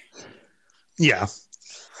 Yeah.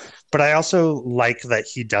 But I also like that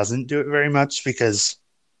he doesn't do it very much because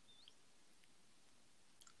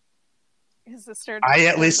his sister. I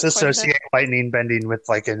at least associate lightning bending with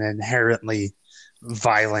like an inherently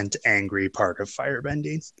violent, angry part of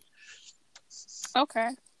firebending. Okay.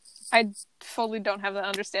 I fully don't have that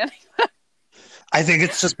understanding. I think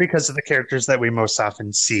it's just because of the characters that we most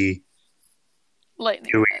often see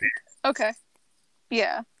Lightning. doing. Okay.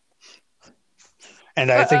 Yeah.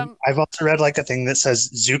 And I But think I've also read like a thing that says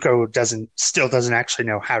Zuko still doesn't actually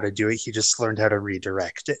know how to do it. He just learned how to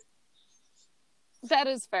redirect it. that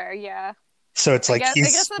is fair, yeah. So it's like I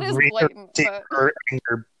he's guess that is blatant, redirecting but her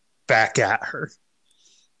anger back at her.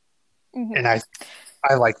 Mhm. And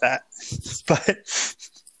I like that.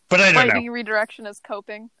 But I don't Lightning redirection is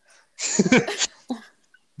coping. know.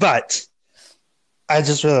 But I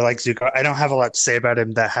just really like Zuko. I don't have a lot to say about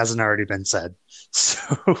him that hasn't already been said.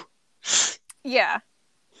 So Yeah.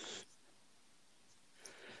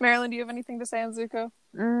 Marilyn, do you have anything to say on Zuko?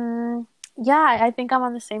 Yeah, I think I'm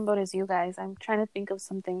on the same boat as you guys. I'm trying to think of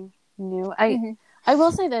something new. I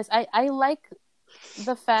will say this. I like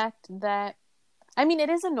the fact that, I mean, it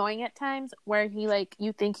is annoying at times where he, like,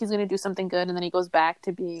 you think he's going to do something good and then he goes back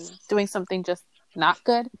to doing something just not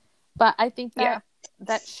good. But I think that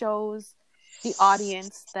that shows the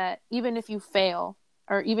audience that even if you fail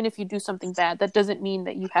or even if you do something bad, that doesn't mean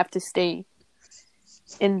that you have to stay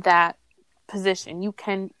in that position. You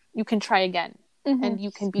can try again and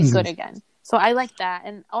you can be good again. So I like that.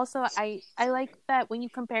 And also I like that when you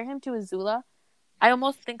compare him to Azula, I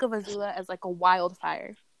almost think of Azula as like a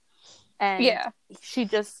wildfire. And she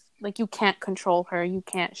just, like, you can't control her.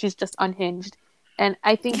 She's just unhinged. And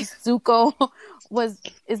I think Zuko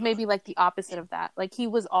is maybe like the opposite of that. Like, he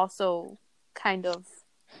was also kind of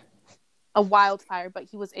a wildfire, but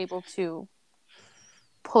he was able to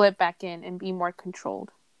pull it back in and be more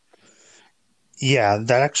controlled. yeah,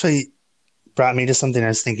 that actually brought me to something I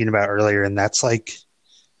was thinking about earlier, and that's like,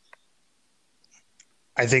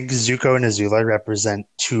 I think Zuko and Azula represent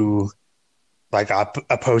two like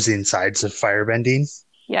opposing sides of firebending.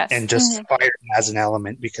 Yes. And just fire as an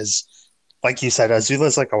element because, like you said,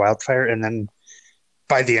 Azula's like a wildfire, and then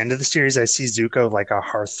by the end of the series, I see Zuko like a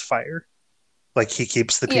hearth fire. Like, he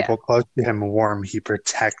keeps the people close to him warm. He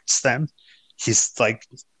protects them. He's like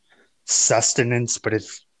sustenance,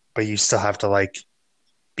 but you still have to like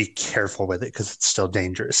be careful with it because it's still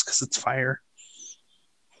dangerous because it's fire.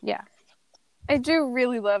 Yeah, I do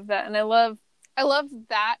really love that, and I love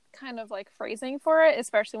that kind of like phrasing for it,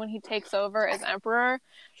 especially when he takes over as emperor.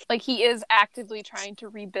 Like, he is actively trying to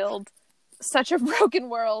rebuild such a broken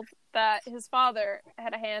world that his father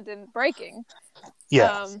had a hand in breaking.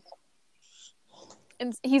 Yeah.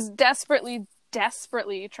 And he's desperately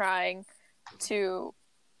trying to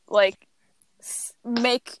like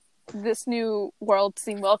make this new world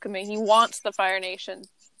seem welcoming. He wants the Fire Nation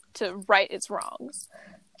to right its wrongs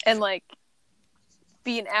and like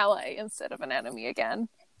be an ally instead of an enemy again.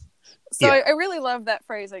 So I really love that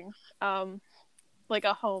phrasing, like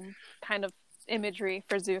a home kind of imagery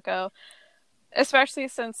for Zuko, especially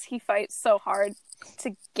since he fights so hard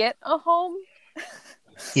to get a home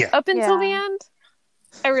up until the end.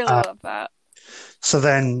 I really love that. So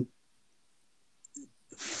then,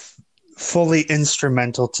 fully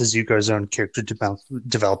instrumental to Zuko's own character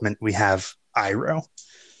development, we have Iroh.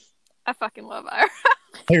 I fucking love Iroh.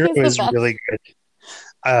 Iroh is really good.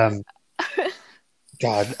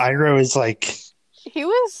 God, Iroh is like... He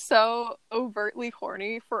was so overtly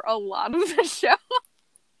horny for a lot of the show.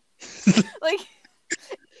 Like,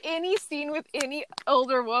 any scene with any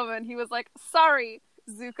older woman, he was like, sorry,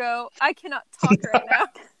 Zuko, I cannot talk right now.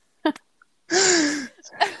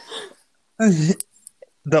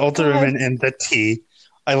 The older women and the tea.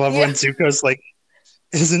 I love when Zuko's like,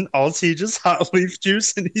 isn't all tea just hot leaf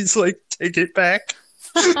juice? And he's like, take it back.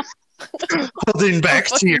 Holding back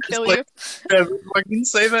tears. Like, never fucking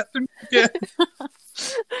say that to me again.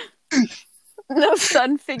 No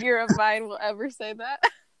sun figure of mine will ever say that.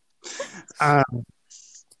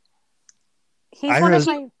 He's one of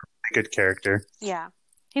my good character. Yeah,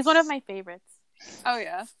 he's one of my favorites. Oh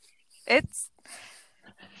yeah, it's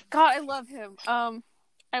God. I love him.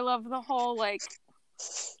 I love the whole like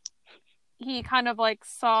he kind of like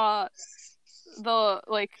saw the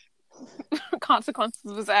like consequences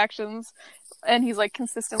of his actions, and he's like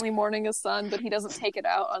consistently mourning his son, but he doesn't take it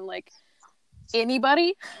out on like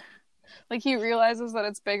anybody. Like, he realizes that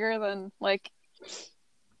it's bigger than like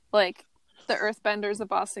the Earthbenders of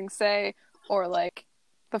Ba Sing Se or like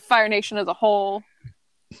the Fire Nation as a whole,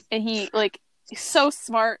 and he's so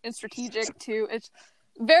smart and strategic too. It's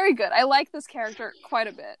very good. I like this character quite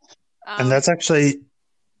a bit. And that's actually,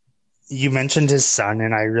 you mentioned his son,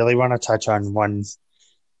 and I really want to touch on one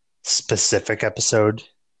specific episode,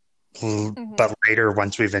 but later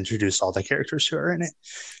once we've introduced all the characters who are in it.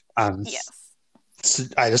 Yes. So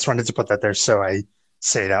I just wanted to put that there so I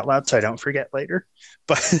say it out loud so I don't forget later.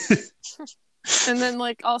 But and then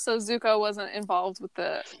like also Zuko wasn't involved with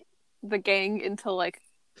the the gang into like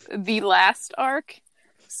the last arc.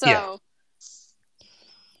 So Yeah.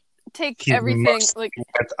 take He's everything mostly like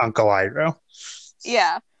with Uncle Iroh.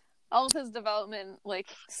 yeah, all of his development like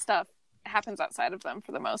stuff happens outside of them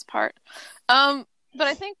for the most part. But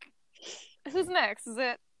I think who's next? Is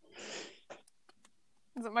it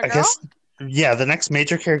my I girl? guess, yeah, the next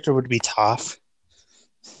major character would be Toph.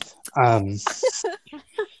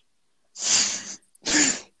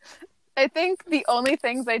 I think the only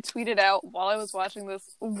things I tweeted out while I was watching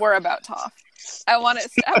this were about Toph. I want to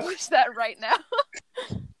establish that right now.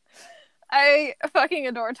 I fucking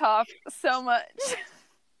adore Toph so much.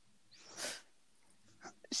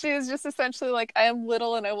 She is just essentially like, I am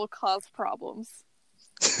little and I will cause problems.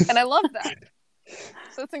 And I love that.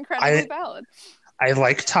 So it's incredibly valid. I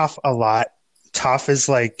like Toph a lot. Toph is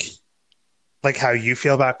like how you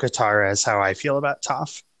feel about Katara is how I feel about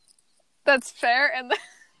Toph. That's fair, and that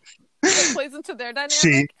plays into their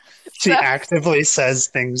dynamic. She actively says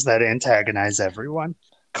things that antagonize everyone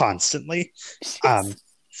constantly.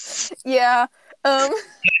 Yeah. I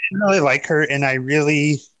really like her, and I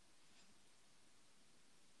really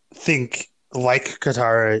think, like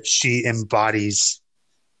Katara, she embodies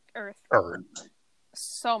Earth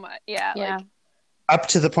so much. Yeah. Like, up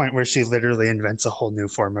to the point where she literally invents a whole new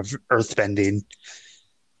form of earthbending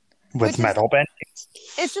with metal bending.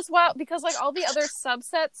 It's just wild because like all the other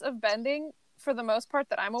subsets of bending, for the most part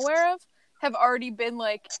that I'm aware of, have already been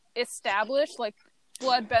like established. Like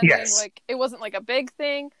blood bending, yes. Like it wasn't like a big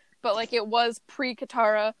thing, but like it was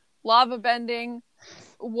pre-Katara. Lava bending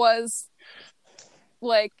was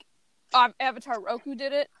like Avatar Roku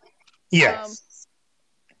did it. Yes.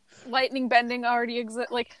 Lightning bending already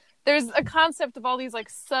exists. Like there's a concept of all these like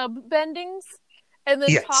sub bendings, and then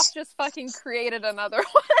Toph just fucking created another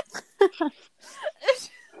one.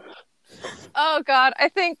 Oh god,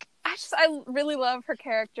 I really love her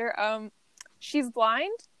character. She's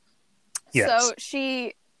blind. Yes. So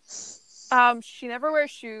she never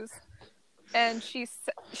wears shoes, and she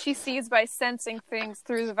sees by sensing things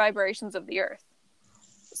through the vibrations of the earth.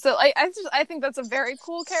 So I think that's a very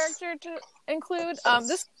cool character to include.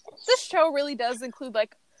 This show really does include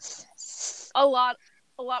like a lot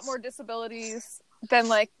more disabilities than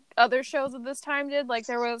like other shows of this time did. Like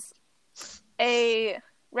there was a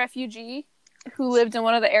refugee who lived in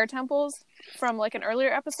one of the air temples from like an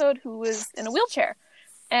earlier episode who was in a wheelchair,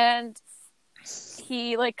 and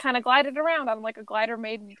he like kind of glided around on like a glider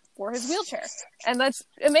made for his wheelchair, and that's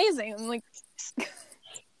amazing. And like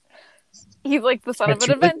he's like the son of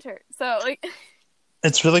an inventor, so like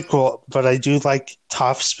it's really cool. But I do like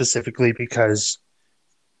Toph specifically because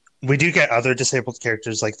we do get other disabled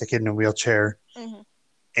characters like the kid in a wheelchair,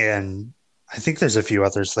 and I think there's a few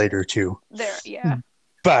others later too. Yeah.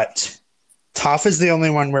 But Toph is the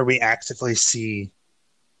only one where we actively see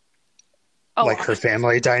her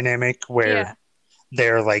family dynamic where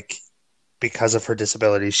they're like, because of her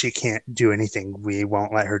disability, she can't do anything. We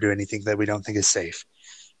won't let her do anything that we don't think is safe.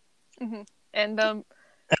 Mm-hmm. And then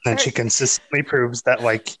she consistently proves that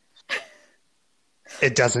like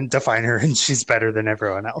it doesn't define her and she's better than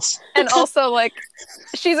everyone else. And also like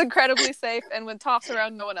she's incredibly safe, and when Toph's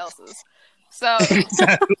around, no one else is. So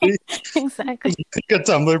exactly. A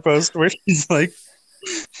Tumblr post where she's like,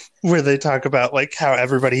 where they talk about like how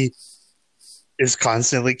everybody is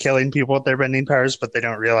constantly killing people with their bending powers, but they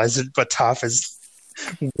don't realize it. But Toph is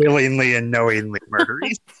willingly and knowingly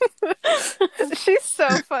murdering. She's so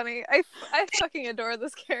funny. I fucking adore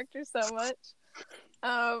this character so much.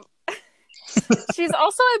 She's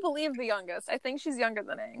also, I believe, the youngest. I think she's younger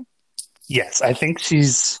than Aang. Yes, I think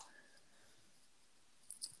she's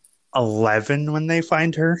 11 when they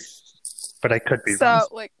find her, but I could be wrong.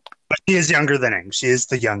 But she is younger than Aang. She is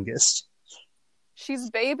the youngest. She's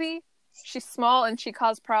baby, she's small, and she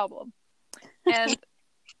caused problem. And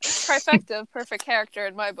trifecta of perfect character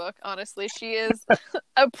in my book, honestly. She is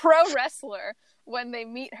a pro wrestler when they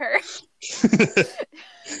meet her.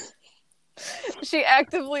 She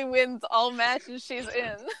actively wins all matches she's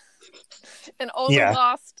in. And only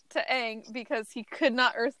lost to Aang because he could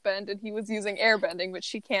not earthbend and he was using airbending, which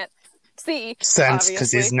she can't see. Sense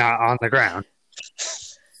because he's not on the ground.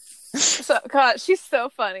 So god, she's so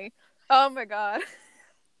funny. Oh my god.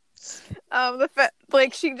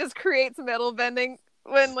 She just creates metal bending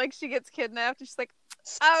when like she gets kidnapped. She's like,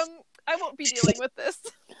 I won't be dealing with this.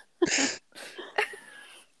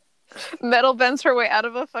 Metal bends her way out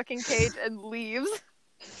of a fucking cage and leaves.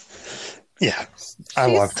 Yeah, I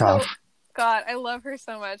love Toph. God, I love her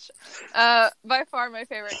so much. By far my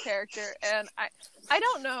favorite character, and I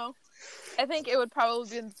don't know. I think it would probably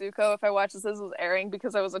be in Zuko if I watched this as it was airing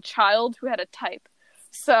because I was a child who had a type.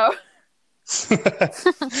 So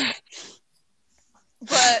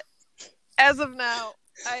But as of now,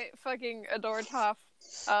 I fucking adore Toph.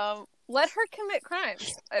 Let her commit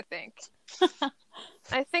crimes, I think.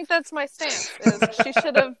 I think that's my stance, is she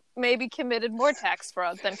should have maybe committed more tax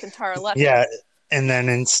fraud than Katara let her. Yeah, and then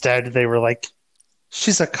instead they were like,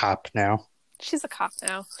 she's a cop now. She's a cop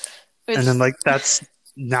now. And then, like, that's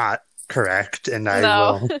not correct, and I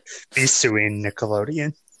will be suing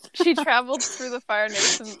Nickelodeon. She traveled through the Fire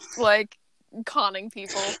Nation, like, conning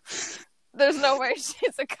people. There's no way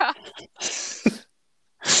she's a cop.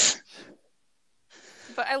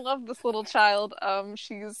 But I love this little child.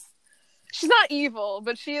 She's not evil,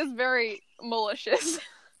 but she is very malicious.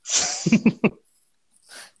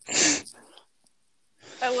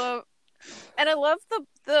 I love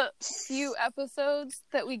the few episodes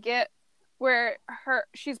that we get where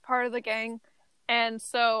she's part of the gang, and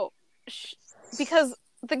so because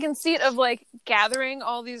the conceit of like gathering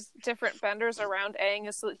all these different benders around Aang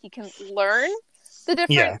is so that he can learn the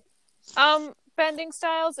different bending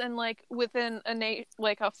styles, and like within a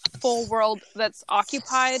full world that's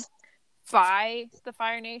occupied by the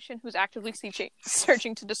Fire Nation who's actively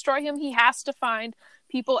searching to destroy him, he has to find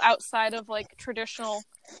people outside of like traditional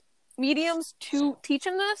mediums to teach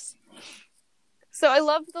him this. So I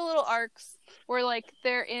love the little arcs where like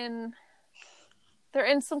they're in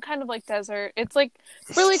some kind of like desert. It's like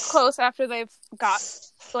really close after they've gotten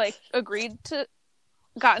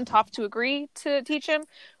Toph to agree to teach him,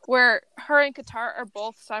 where her and Katara are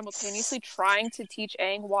both simultaneously trying to teach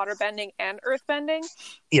Aang waterbending and earthbending.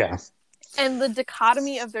 Yeah. And the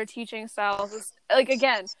dichotomy of their teaching styles is, like,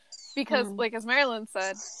 again, because, like, as Marilyn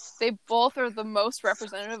said, they both are the most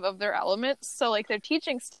representative of their elements. So, like, their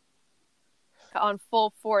teaching on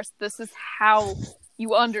full force, this is how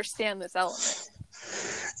you understand this element.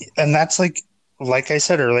 And that's, like I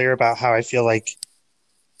said earlier about how I feel like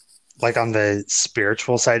on the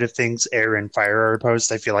spiritual side of things, air and fire are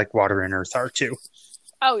opposed. I feel like water and earth are, too.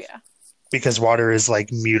 Oh, yeah. Because water is,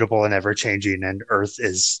 like, mutable and ever-changing, and earth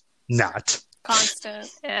is not constant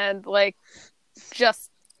and like just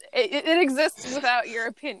it exists without your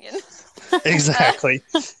opinion. Exactly.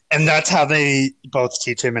 And that's how they both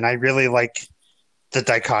teach him, and I really like the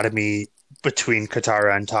dichotomy between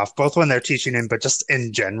Katara and Toph, both when they're teaching him but just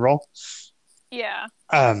in general. Yeah.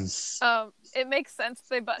 It makes sense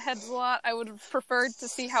they butt heads a lot. I would have preferred to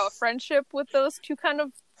see how a friendship with those two kind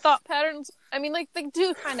of thought patterns, I mean, like, they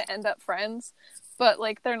do kind of end up friends, but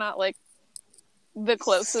like they're not like the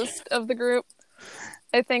closest of the group.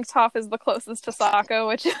 I think Toph is the closest to Sokka,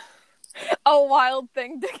 which is a wild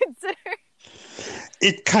thing to consider.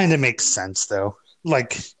 It kind of makes sense though.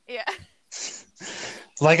 Like, yeah.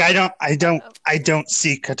 Like I don't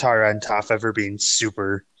see Katara and Toph ever being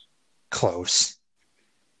super close.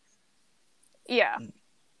 Yeah.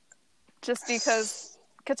 Just because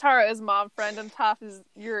Katara is mom friend and Toph is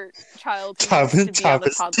your child. Toph is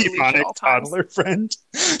demonic toddler friend.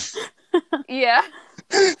 Yeah.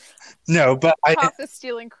 No, but Toph is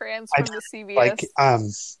stealing crayons from the CVS. Like,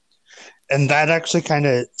 and that actually kind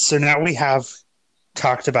of, so now we have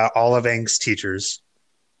talked about all of Aang's teachers,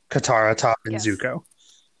 Katara, Toph, and Zuko.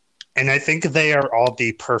 And I think they are all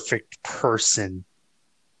the perfect person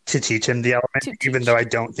to teach him the element, even though I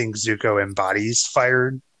don't think Zuko embodies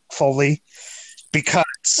fire fully, because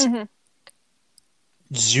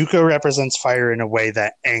Zuko represents fire in a way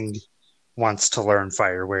that Aang wants to learn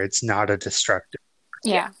fire, where it's not a destructive.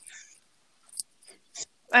 Yeah.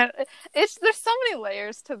 There's so many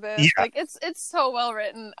layers to this. Yeah. Like it's so well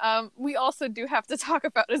written. We also do have to talk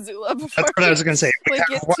about Azula before. That's what I was going to say. We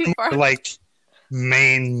have one more, like,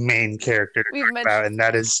 main character to talk about, and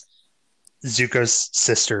that is Zuko's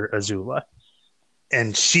sister Azula,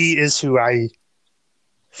 and she is who I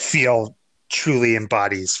feel truly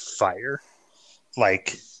embodies fire.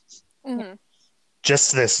 Like,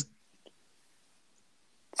 just this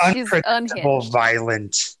unpredictable,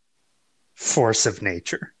 violent force of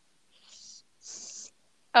nature.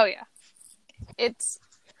 Oh yeah,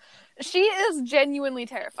 she is genuinely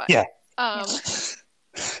terrifying. Yeah,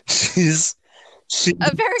 she's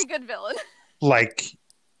a very good villain. Like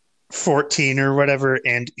 14 or whatever,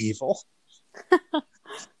 and evil.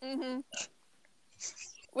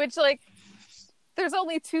 Which, like, there's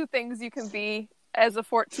only two things you can be as a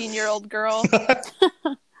 14-year-old girl: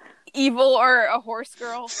 evil or a horse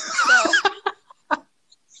girl. So.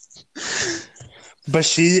 But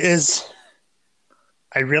she is.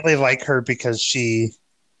 I really like her because she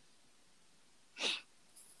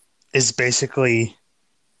is basically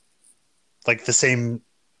like the same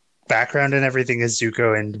background and everything as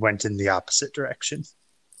Zuko, and went in the opposite direction.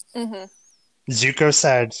 Zuko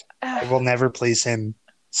said, "I will never please him.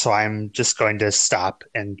 So I'm just going to stop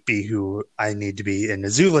and be who I need to be. And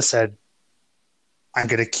Azula said, I'm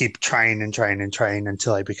going to keep trying and trying and trying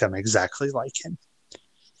until I become exactly like him.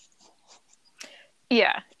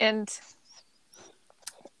 Yeah, and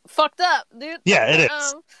fucked up, dude. Yeah, it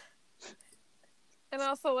is. And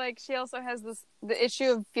also, like, she also has the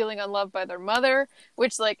issue of feeling unloved by their mother,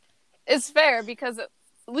 which, like, is fair because at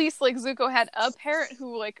least, like, Zuko had a parent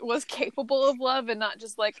who, like, was capable of love and not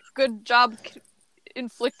just, like, good job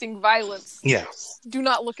inflicting violence. Yeah. Do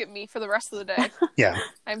not look at me for the rest of the day. Yeah.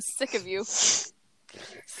 I'm sick of you.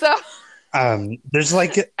 So, there's,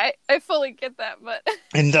 like... I fully get that, but...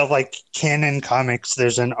 In the, like, canon comics,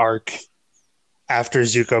 there's an arc after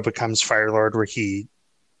Zuko becomes Fire Lord where he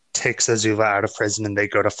takes Azula out of prison and they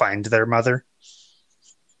go to find their mother.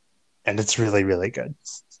 And it's really, really good.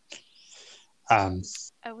 I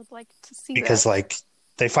would like to see because, that. like,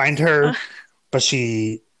 they find her, but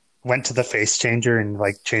she went to the face changer and,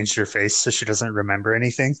 like, changed her face so she doesn't remember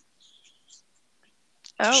anything.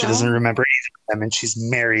 Oh. She doesn't remember either of them, and she's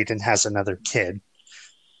married and has another kid.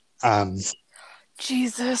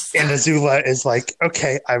 Jesus. And Azula is like,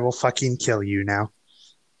 okay, I will fucking kill you now.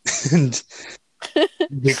 And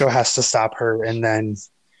Zuko has to stop her, and then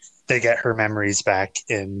they get her memories back,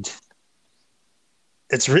 and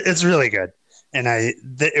it's really good. And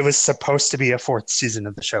it was supposed to be a fourth season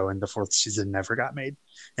of the show, and the fourth season never got made,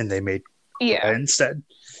 and they made Korra instead.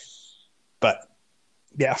 But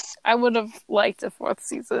yeah, I would have liked a fourth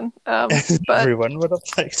season. But everyone would have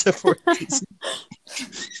liked a fourth season.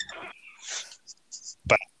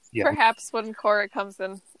 But yeah, perhaps when Korra comes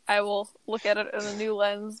in, I will look at it in a new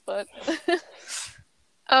lens. But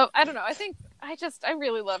I don't know. I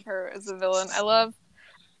really love her as a villain. I love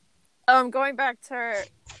going back to her,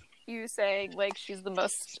 you saying like she's the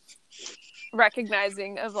most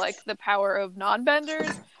recognizing of like the power of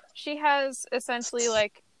non-benders. She has essentially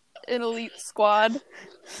like an elite squad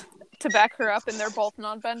to back her up, and they're both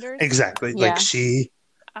non-benders. Exactly. Yeah. Like she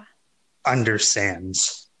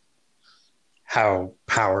understands how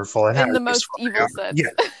powerful and in the most evil sense.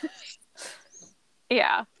 Yeah.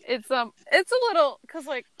 Yeah, it's a little because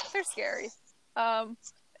like they're scary,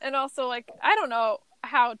 and also like I don't know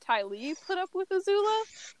how Ty Lee put up with Azula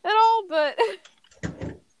at all, but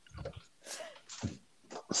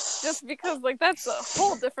just because like that's a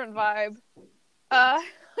whole different vibe,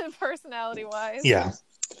 personality wise. Yeah.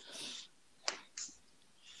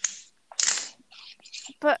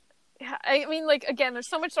 But I mean, like again, there's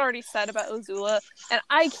so much already said about Azula, and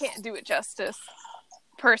I can't do it justice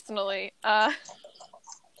personally.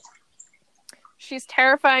 She's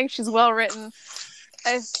terrifying. She's well written.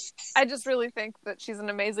 I just really think that she's an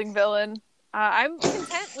amazing villain. I'm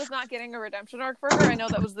content with not getting a redemption arc for her. I know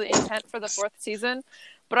that was the intent for the fourth season,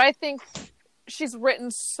 but I think she's written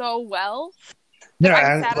so well.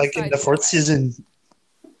 Yeah, like in the fourth season,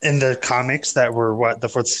 in the comics that were what the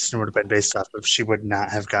fourth season would have been based off of, she would not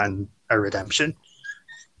have gotten a redemption.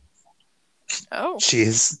 Oh.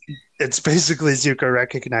 It's basically Zuko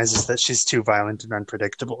recognizes that she's too violent and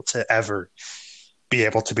unpredictable to ever be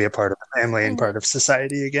able to be a part of the family and part of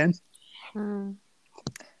society again.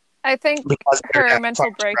 I think because her mental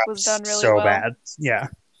break was done really so well. Bad. Yeah.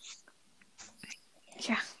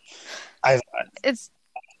 Yeah. I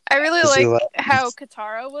really like how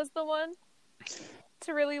Katara was the one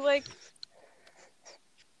to really like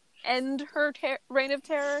end her reign of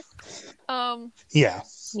terror. Yeah.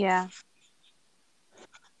 Yeah.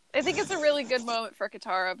 I think it's a really good moment for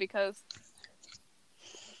Katara because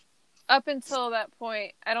up until that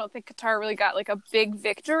point, I don't think Katara really got like a big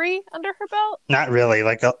victory under her belt. Not really.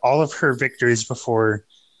 Like all of her victories before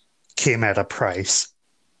came at a price.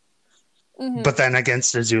 Mm-hmm. But then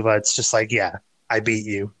against Azula, it's just like, yeah, I beat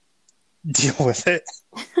you. Deal with it.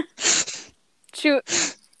 And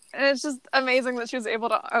it's just amazing that she was able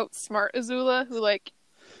to outsmart Azula, who like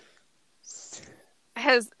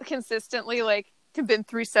has consistently like been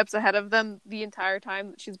 3 steps ahead of them the entire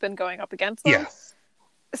time that she's been going up against them. Yeah.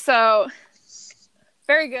 So,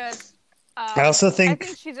 very good. I also think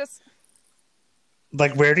she just...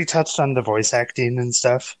 Like, we already touched on the voice acting and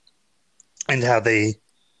stuff, and how they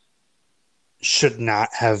should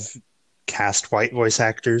not have cast white voice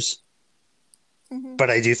actors. Mm-hmm. But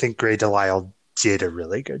I do think Grey DeLisle did a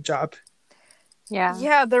really good job. Yeah.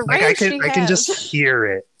 Yeah, the range I can just hear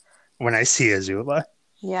it when I see Azula.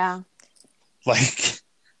 Yeah. Like...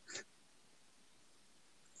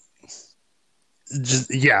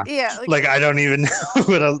 Yeah, like I don't even know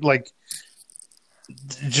what else, like.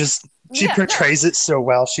 Just she portrays it so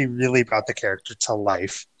well. She really brought the character to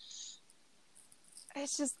life.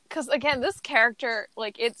 It's just because again, this character,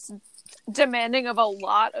 like, it's demanding of a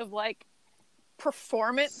lot of like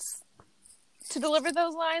performance to deliver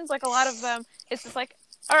those lines. Like, a lot of them, it's just like,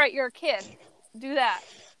 all right, you're a kid, do that.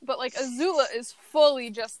 But like Azula is fully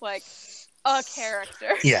just like a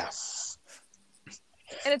character. Yeah.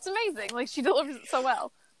 And it's amazing. Like, she delivers it so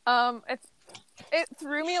well. It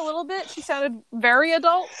threw me a little bit. She sounded very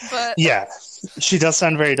adult, but Yeah, she does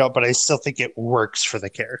sound very adult, but I still think it works for the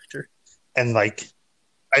character. And like,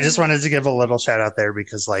 I just wanted to give a little shout out there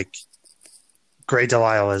because like, Grey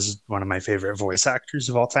Delisle is one of my favorite voice actors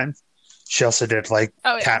of all time. She also did like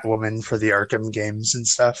Catwoman for the Arkham games and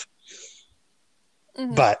stuff.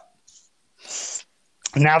 Mm-hmm. But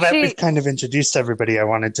now that we've kind of introduced everybody, I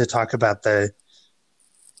wanted to talk about the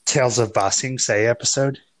Tales of Ba Sing Se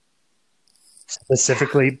episode.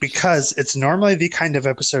 Specifically because it's normally the kind of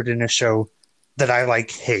episode in a show that I like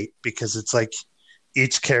hate, because it's like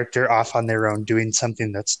each character off on their own doing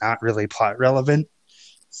something that's not really plot relevant.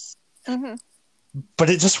 Mm-hmm. But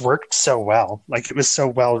it just worked so well. Like, it was so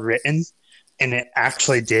well written, and it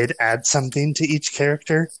actually did add something to each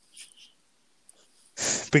character.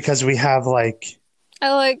 Because we have we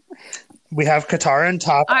have Katara and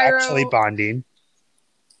Toph actually bonding,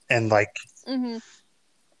 and like. Mm-hmm.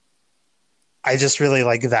 I just really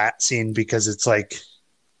like that scene because it's like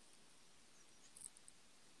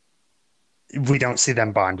we don't see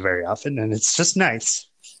them bond very often, and it's just nice.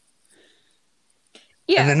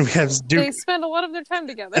 Yeah, and then we have they spend a lot of their time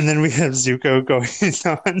together. And then we have Zuko going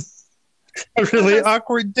on a really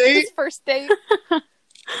awkward date. His first date.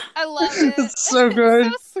 I love it. It's so good.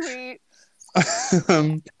 It's so sweet.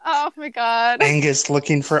 Oh my god. Angus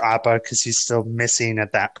looking for Appa because he's still missing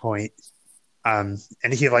at that point. And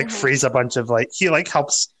he frees a bunch of he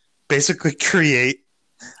helps basically create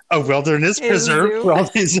a wilderness preserve for all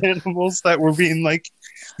these animals that were being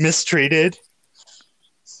mistreated.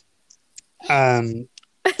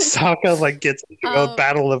 Sokka gets into a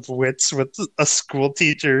battle of wits with a school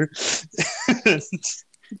teacher. It's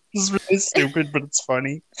really stupid, but it's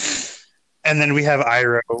funny. And then we have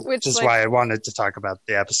Iroh, which is why I wanted to talk about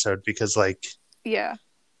the episode, because yeah.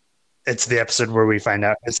 It's the episode where we find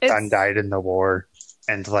out his son died in the war,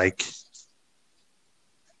 and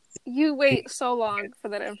you wait so long for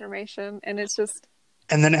that information, and it's just.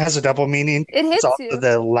 And then it has a double meaning. It hits it's also you.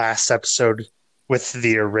 The last episode with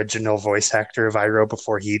the original voice actor of Iroh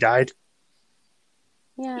before he died.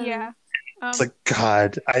 Yeah. Yeah. It's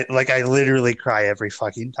God, I literally cry every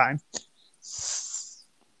fucking time.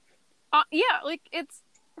 Yeah, it's.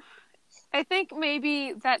 I think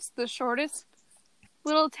maybe that's the shortest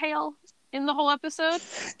little tale in the whole episode.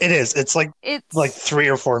 It is. It's 3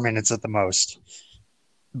 or 4 minutes at the most,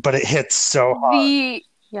 but it hits so hard.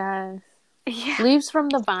 Yeah. Leaves from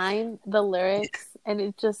the Vine, the lyrics, and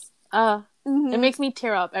it just it makes me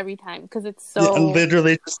tear up every time because it's so. Yeah,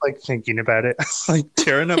 literally, just thinking about it,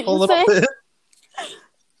 tearing up a little bit.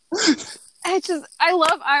 I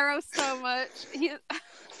love Iroh so much.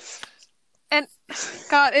 And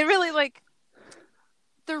God, it really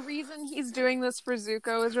the reason he's doing this for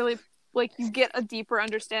Zuko is really you get a deeper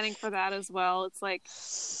understanding for that as well.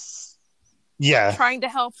 It's trying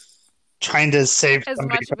to save as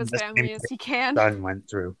much of his family as he can. Son went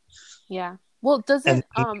through. Yeah. Well, doesn't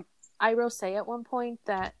Iroh say at one point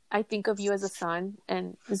that I think of you as a son,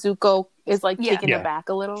 and Zuko is taken aback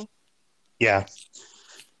a little? Yeah.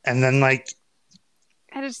 And then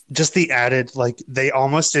just the added they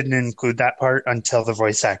almost didn't include that part until the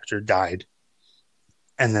voice actor died.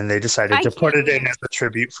 And then they decided to put it in as a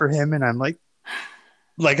tribute for him, and I'm I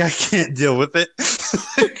can't deal with it.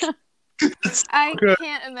 I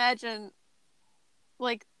can't imagine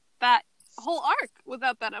that whole arc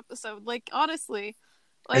without that episode. Honestly,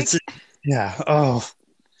 yeah. Oh,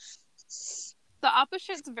 the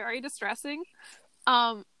opposite's very distressing,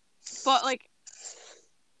 but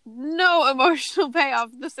no emotional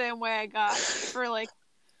payoff the same way I got for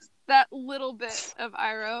that little bit of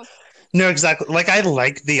Iroh. No, exactly. I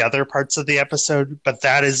like the other parts of the episode, but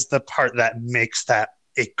that is the part that makes that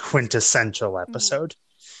a quintessential episode.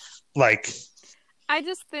 Mm-hmm. I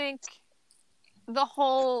just think the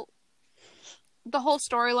whole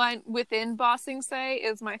storyline within Ba Sing Se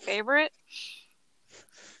is my favorite.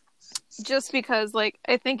 Just because,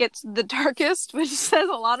 I think it's the darkest, which says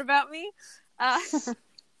a lot about me.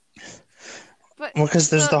 But because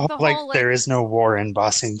there's the whole there is no war in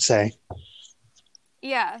Ba Sing Se.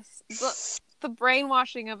 Yes, the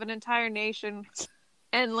brainwashing of an entire nation,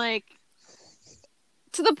 and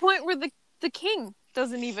to the point where the king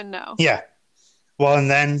doesn't even know. Yeah, well, and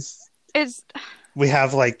then we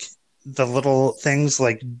have the little things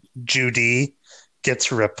Judy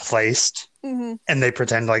gets replaced, mm-hmm. and they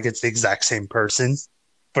pretend it's the exact same person,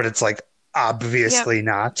 but it's obviously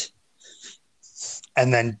not.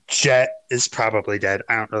 And then Jet is probably dead.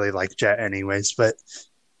 I don't really like Jet anyways, but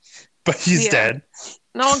he's dead.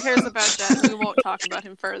 No one cares about Jet. We won't talk about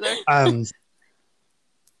him further.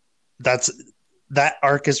 That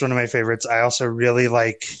arc is one of my favorites. I also really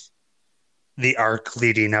like the arc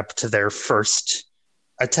leading up to their first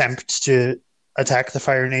attempt to attack the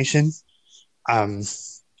Fire Nation.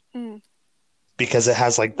 Because it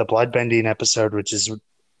has like the bloodbending episode, which is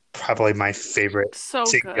probably my favorite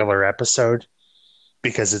singular episode,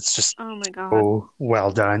 because it's just so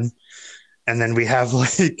well done. And then we have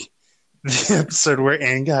like the episode where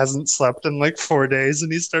Aang hasn't slept in like 4 days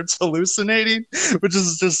and he starts hallucinating, which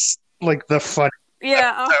is just like the fun.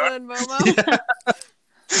 Yeah, Appa and Momo. Yeah.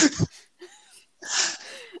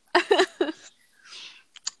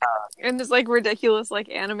 And there's like ridiculous like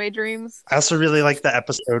anime dreams. I also really like the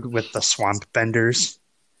episode with the swamp benders.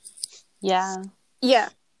 Yeah. Yeah.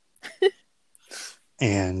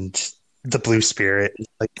 And the Blue Spirit,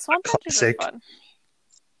 like swamp classic. Benders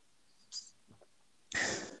are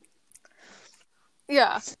fun.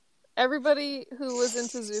 Yeah. Everybody who was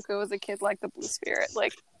into Zuko as a kid liked the Blue Spirit.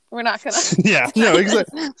 Like, we're not gonna. Yeah. No.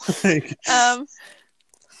 Exactly. I'm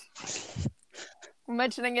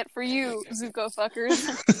mentioning it for you, Zuko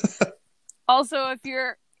fuckers. Also,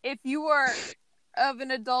 if you are of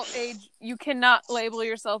an adult age, you cannot label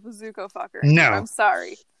yourself a Zuko fucker. No. I'm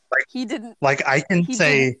sorry. He didn't. Like, I can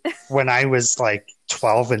say when I was like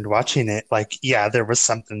 12 and watching it, like, yeah, there was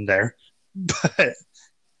something there. But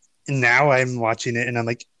now I'm watching it and I'm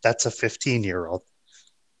like, that's a 15-year-old.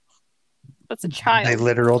 That's a child. A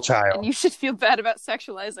literal child. And you should feel bad about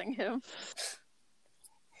sexualizing him.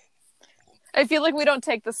 I feel like we don't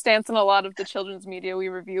take the stance in a lot of the children's media we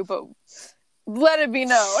review, but let it be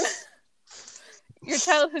known. Your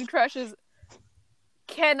childhood crushes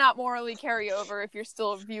cannot morally carry over if you're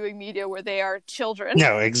still viewing media where they are children.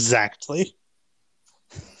 No, exactly.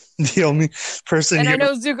 The only person and I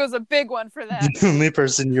know Zuko's a big one for that. The only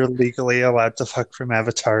person you're legally allowed to fuck from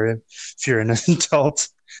Avatar if you're an adult.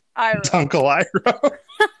 Iroh. Uncle Iroh.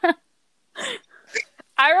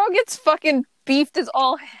 Iroh gets fucking beefed as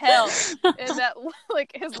all hell in that,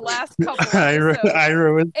 like, his last couple episodes.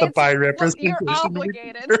 Iroh is the bi representation. You're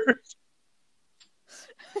obligated.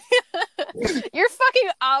 You're fucking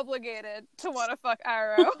obligated to want to fuck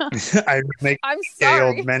Iroh. I make I'm the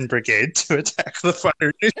sorry. old men brigade to attack the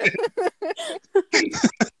Fire Nation.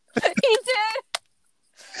 He did!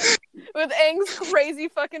 With Aang's crazy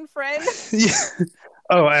fucking friend. Yeah.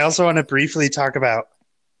 Oh, I also want to briefly talk about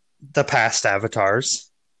the past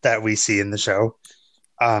avatars that we see in the show.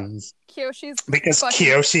 Kyoshi's because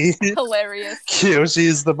Kyoshi hilarious. Kyoshi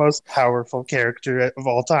is the most powerful character of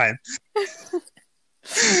all time.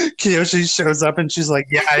 Kyoshi shows up and she's like,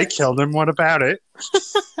 yeah, I killed him. What about it?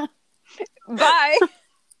 Bye.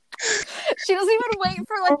 She doesn't even wait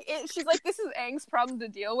for like it. She's like, this is Aang's problem to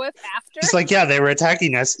deal with after. She's like, yeah, they were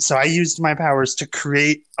attacking us. So I used my powers to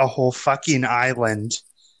create a whole fucking island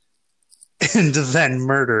and then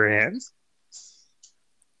murder him.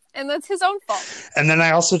 And that's his own fault. And then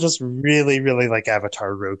I also just really, really like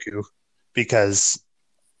Avatar Roku because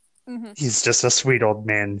he's just a sweet old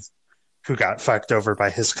man who got fucked over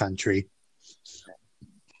by his country.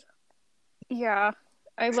 Yeah.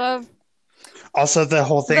 I love... Also, the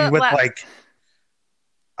whole thing with like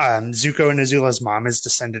Zuko and Azula's mom is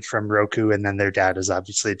descended from Roku, and then their dad is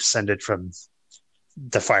obviously descended from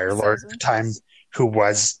the Fire Lord at the time, who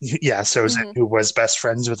was Sozin, who was best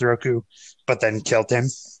friends with Roku, but then killed him.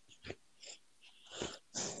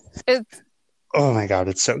 It's oh my god,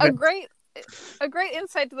 it's so good. A great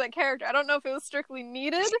insight to that character. I don't know if it was strictly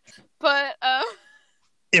needed, but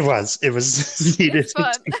it was needed.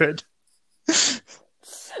 It's good.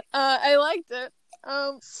 I liked it.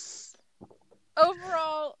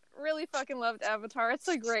 Overall, really fucking loved Avatar. It's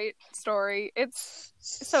a great story. It's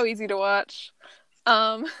so easy to watch.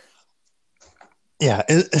 Yeah,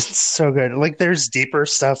 it's so good. Like, there's deeper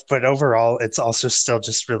stuff, but overall, it's also still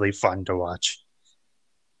just really fun to watch.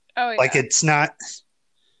 Oh, yeah. Like, it's not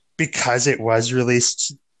because it was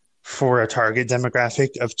released for a target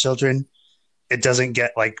demographic of children. It doesn't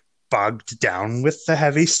get like bogged down with the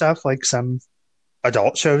heavy stuff like some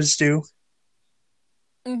adult shows do.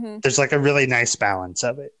 There's like a really nice balance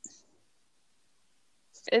of it.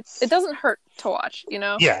 It doesn't hurt to watch, you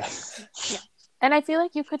know? Yeah. And I feel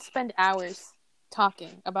like you could spend hours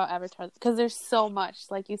talking about Avatar because there's so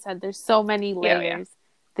much, like you said, there's so many layers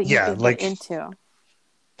that you can get into.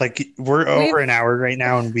 Like, we're over an hour right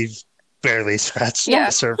now and we've barely scratched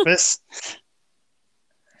the surface.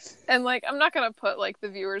 And like, I'm not gonna put like the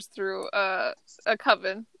viewers through a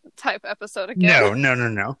Coven type episode again.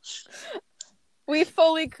 No. We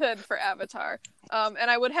fully could for Avatar. And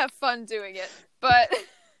I would have fun doing it.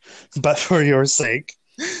 But for your sake,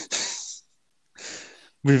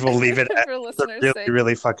 we will leave it at for a listeners' really, sake.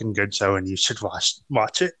 really fucking good show, and you should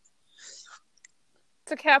watch it.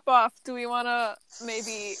 To cap off, do we want to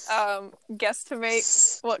maybe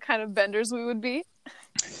guesstimate what kind of benders we would be?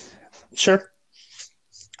 Sure.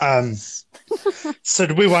 So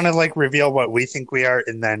do we want to like reveal what we think we are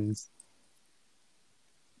and then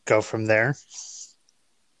go from there?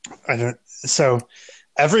 So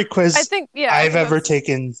every quiz I think, yeah. I've ever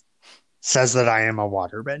taken says that I am a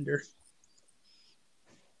waterbender.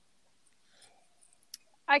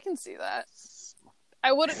 I can see that.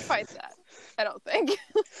 I wouldn't fight that, I don't think.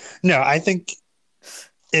 No, I think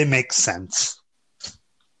it makes sense.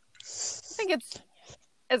 I think it's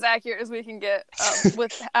as accurate as we can get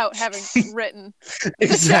without having written.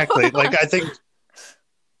 Exactly. Like, I think,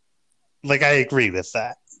 like, I agree with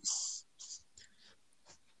that.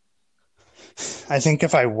 I think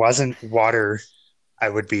if I wasn't water, I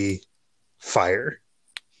would be fire.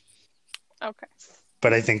 Okay.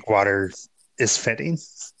 But I think water is fitting.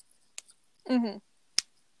 Mm-hmm.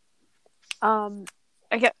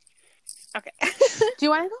 Okay. Do you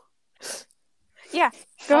want to go? Yeah,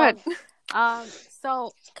 go ahead.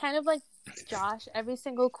 So kind of like Josh, every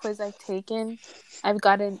single quiz I've taken, I've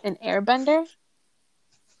gotten an airbender.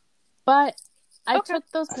 But I took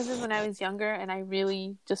those quizzes when I was younger, and I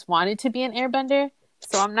really just wanted to be an airbender.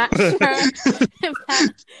 So I'm not sure if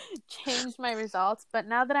that changed my results. But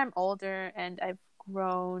now that I'm older and I've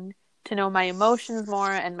grown to know my emotions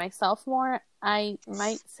more and myself more, I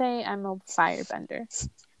might say I'm a firebender.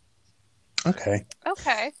 Okay.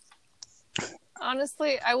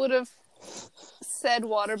 Honestly, I would have said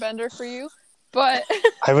waterbender for you, but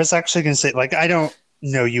I was actually going to say, like, I don't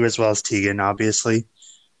know you as well as Tegan, obviously,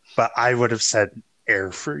 but I would have said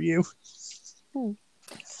air for you.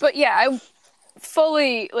 But yeah, I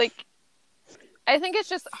fully, like, I think it's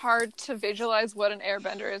just hard to visualize what an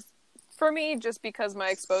airbender is for me, just because my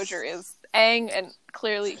exposure is Aang, and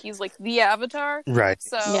clearly he's like the Avatar. Right.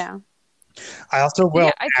 So yeah. I also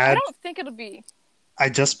will I add, don't think it'll be. I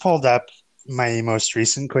just pulled up my most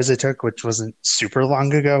recent quiz I took, which wasn't super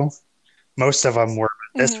long ago. Most of them were.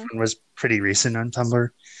 This one was pretty recent on Tumblr.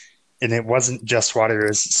 And it wasn't just water, it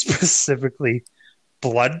was specifically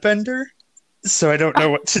bloodbender. So I don't know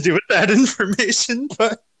what to do with that information,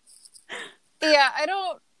 but Yeah, I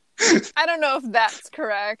don't know if that's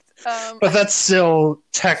correct. but that's still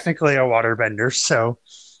technically a waterbender, so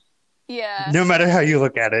yeah. no matter how you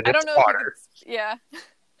look at it, I don't it's know water. Yeah.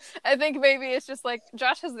 I think maybe it's just like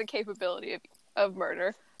Josh has the capability of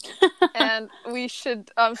murder. And we should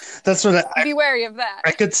That's what be wary of that.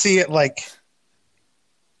 I could see it like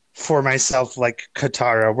for myself, like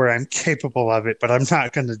Katara, where I'm capable of it, but I'm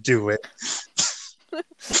not going to do it.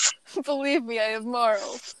 Believe me, I have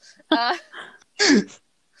morals. Yeah,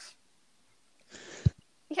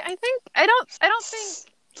 I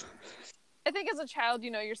think as a child you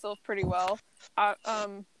know yourself pretty well.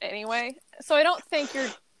 Anyway, so I don't think your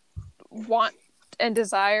want and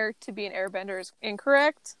desire to be an airbender is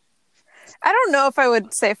incorrect. I don't know if I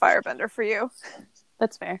would say firebender for you.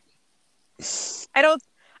 That's fair.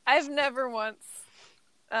 I've never once,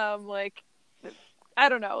 like, I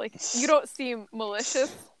don't know, like, you don't seem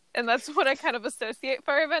malicious, and that's what I kind of associate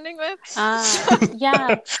firebending with.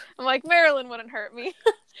 Yeah. I'm like, Marilyn wouldn't hurt me.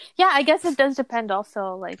 Yeah, I guess it does depend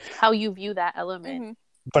also, like, how you view that element. Mm-hmm.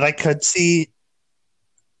 But I could see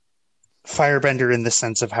firebender in the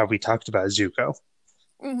sense of how we talked about Zuko.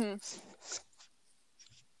 Mm-hmm.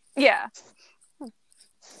 Yeah.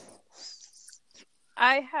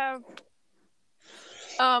 I have,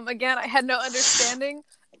 again, I had no understanding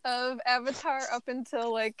of Avatar up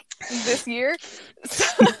until, like, this year. So,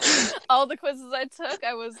 all the quizzes I took,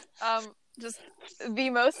 I was, just the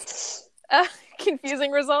most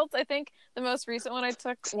confusing results. I think the most recent one I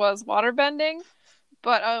took was waterbending,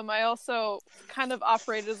 but, I also kind of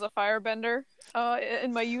operated as a firebender,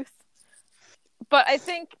 in my youth. But I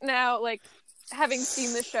think now, like, having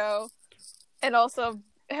seen the show, and also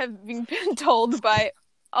having been told by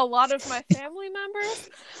a lot of my family members,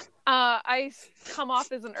 I come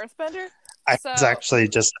off as an earthbender. I was actually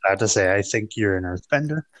just about to say, I think you're an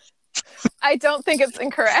earthbender. I don't think it's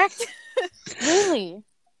incorrect. Really?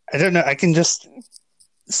 I don't know. I can just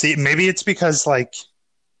see. Maybe it's because, like,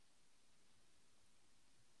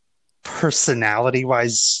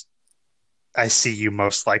 personality-wise, I see you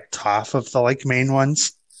most like Toph of the, like, main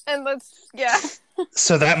ones. And that's, yeah.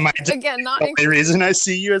 So that might just Again, not be the only reason I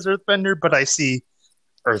see you as earthbender, but I see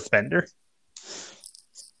earthbender.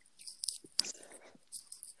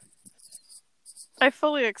 I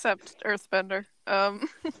fully accept Earthbender.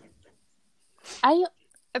 I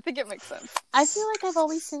I think it makes sense. I feel like I've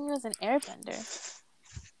always seen you as an airbender.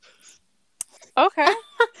 Okay.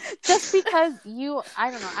 Just because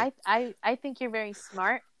I don't know, I think you're very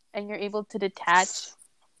smart and you're able to detach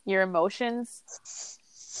your emotions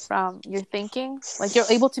from your thinking. Like, you're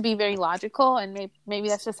able to be very logical, and maybe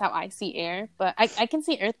that's just how I see air, but I can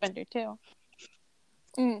see Earthbender too.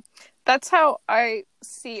 That's how I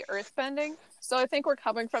see Earthbending. So I think we're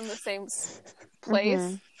coming from the same place.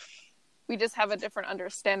 Mm-hmm. We just have a different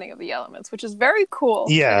understanding of the elements, which is very cool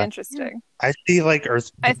and interesting. I see like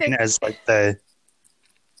Earthbending as like the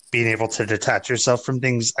being able to detach yourself from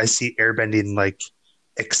things. I see airbending like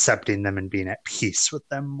accepting them and being at peace with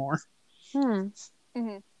them more.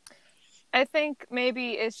 Mm-hmm. I think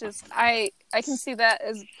maybe it's just I can see that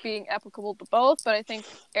as being applicable to both, but I think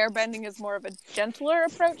airbending is more of a gentler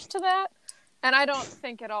approach to that. And I don't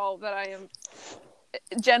think at all that I am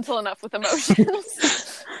gentle enough with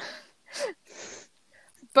emotions.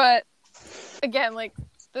 But again, like,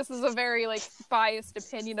 this is a very like biased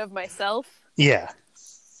opinion of myself. Yeah.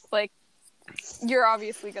 Like, you're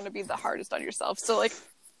obviously going to be the hardest on yourself. So like,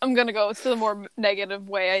 I'm going to go to the more negative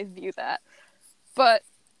way I view that. But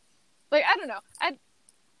like, I don't know.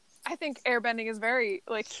 I think airbending is very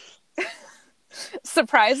like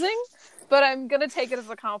surprising, but I'm going to take it as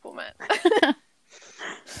a compliment.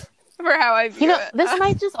 For how I view it. This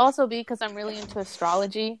might just also be because I'm really into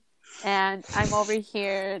astrology. And I'm over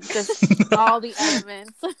here just all the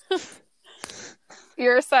elements.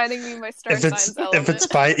 You're assigning me my star signs element.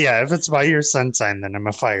 If it's by your sun sign, then I'm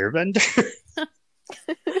a firebender.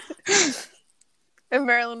 And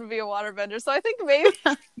Marilyn would be a waterbender. So I think maybe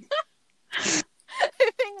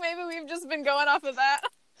we've just been going off of that.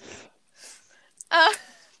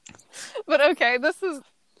 But okay, this is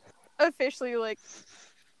officially like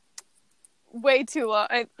way too long.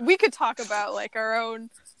 We could talk about like our own.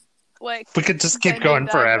 Like, we could just keep going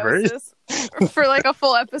forever for like a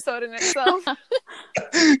full episode in itself.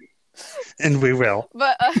 And we will.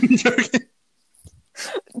 But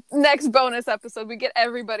next bonus episode, we get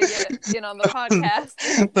everybody in on the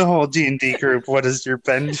podcast. The whole D&D group. What is your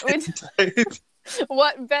bend type?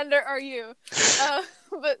 What bender are you?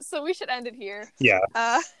 But so we should end it here. Yeah.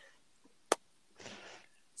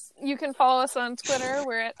 You can follow us on Twitter.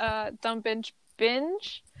 We're at Dumb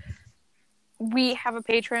Binge. We have a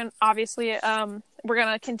Patreon, obviously. We're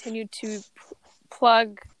going to continue to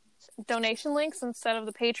plug donation links instead of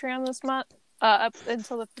the Patreon this month, up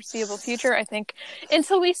until the foreseeable future. I think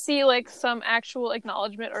until we see like some actual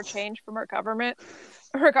acknowledgement or change from our government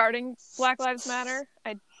regarding Black Lives Matter,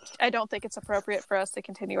 I don't think it's appropriate for us to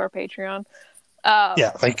continue our Patreon.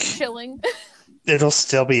 Chilling. It'll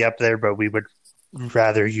still be up there, but we would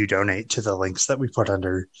rather you donate to the links that we put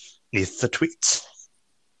underneath the tweets.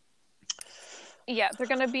 Yeah, they're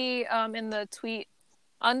going to be in the tweet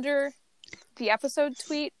under the episode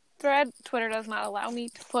tweet thread. Twitter does not allow me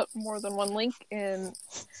to put more than one link in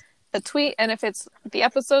a tweet. And if it's the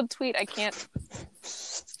episode tweet, I can't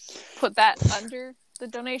put that under the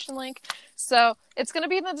donation link. So it's going to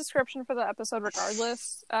be in the description for the episode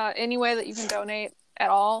regardless. Any way that you can donate at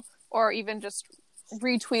all, or even just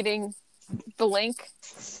retweeting the link,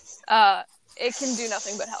 it can do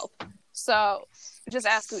nothing but help. So just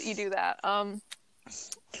ask that you do that.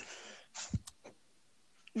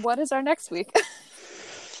 What is our next week?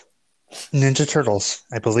 Ninja Turtles,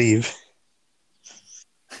 I believe.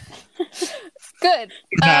 Good.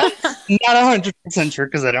 Not 100% sure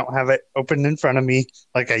because I don't have it open in front of me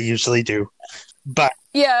like I usually do. But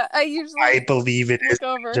yeah, I believe it is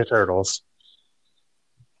Ninja Turtles.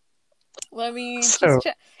 Let me just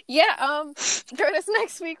check. Yeah, join us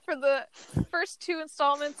next week for the first 2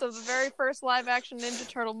 installments of the very first live-action Ninja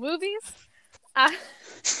Turtle movies.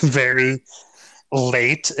 Very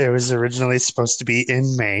late. It was originally supposed to be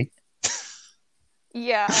in May.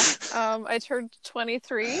 Yeah, I turned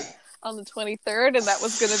 23 on the 23rd, and that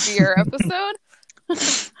was going to be our episode.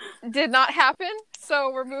 Did not happen, so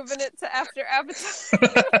we're moving it to after Avatar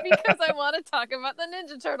because I want to talk about the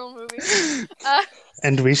Ninja Turtle movie.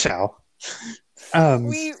 And we shall. I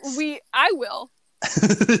will. At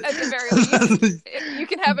the very least, you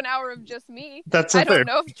can have an hour of just me. I don't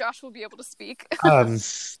know if Josh will be able to speak. I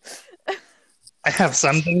have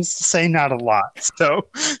some things to say, not a lot. So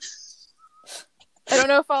I don't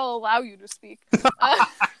know if I'll allow you to speak.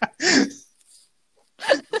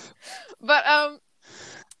 But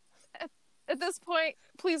at this point,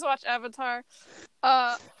 please watch Avatar.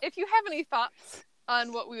 If you have any thoughts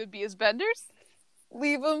on what we would be as benders,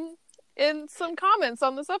 leave them in some comments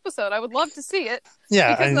on this episode. I would love to see it.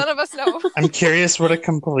 Yeah, because none of us know. I'm curious what a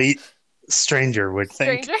complete stranger would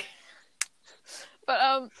think. Stranger.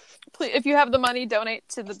 But please, if you have the money, donate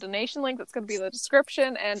to the donation link that's going to be in the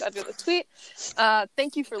description and under the tweet.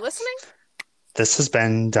 Thank you for listening. This has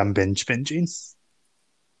been Dumb Binge Binging.